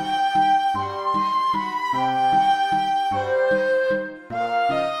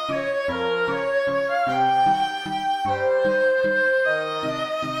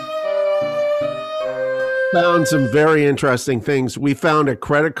 Found some very interesting things. We found a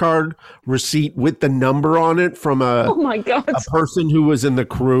credit card receipt with the number on it from oh my God. a person who was in the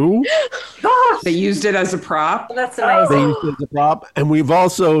crew. They used it as a prop. That's amazing. They used it as a prop. And we've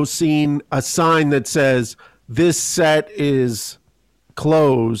also seen a sign that says, "This set is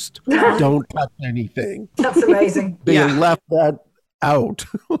closed. Don't touch anything." That's amazing. They left that out.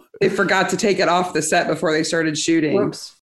 They forgot to take it off the set before they started shooting. Whoops.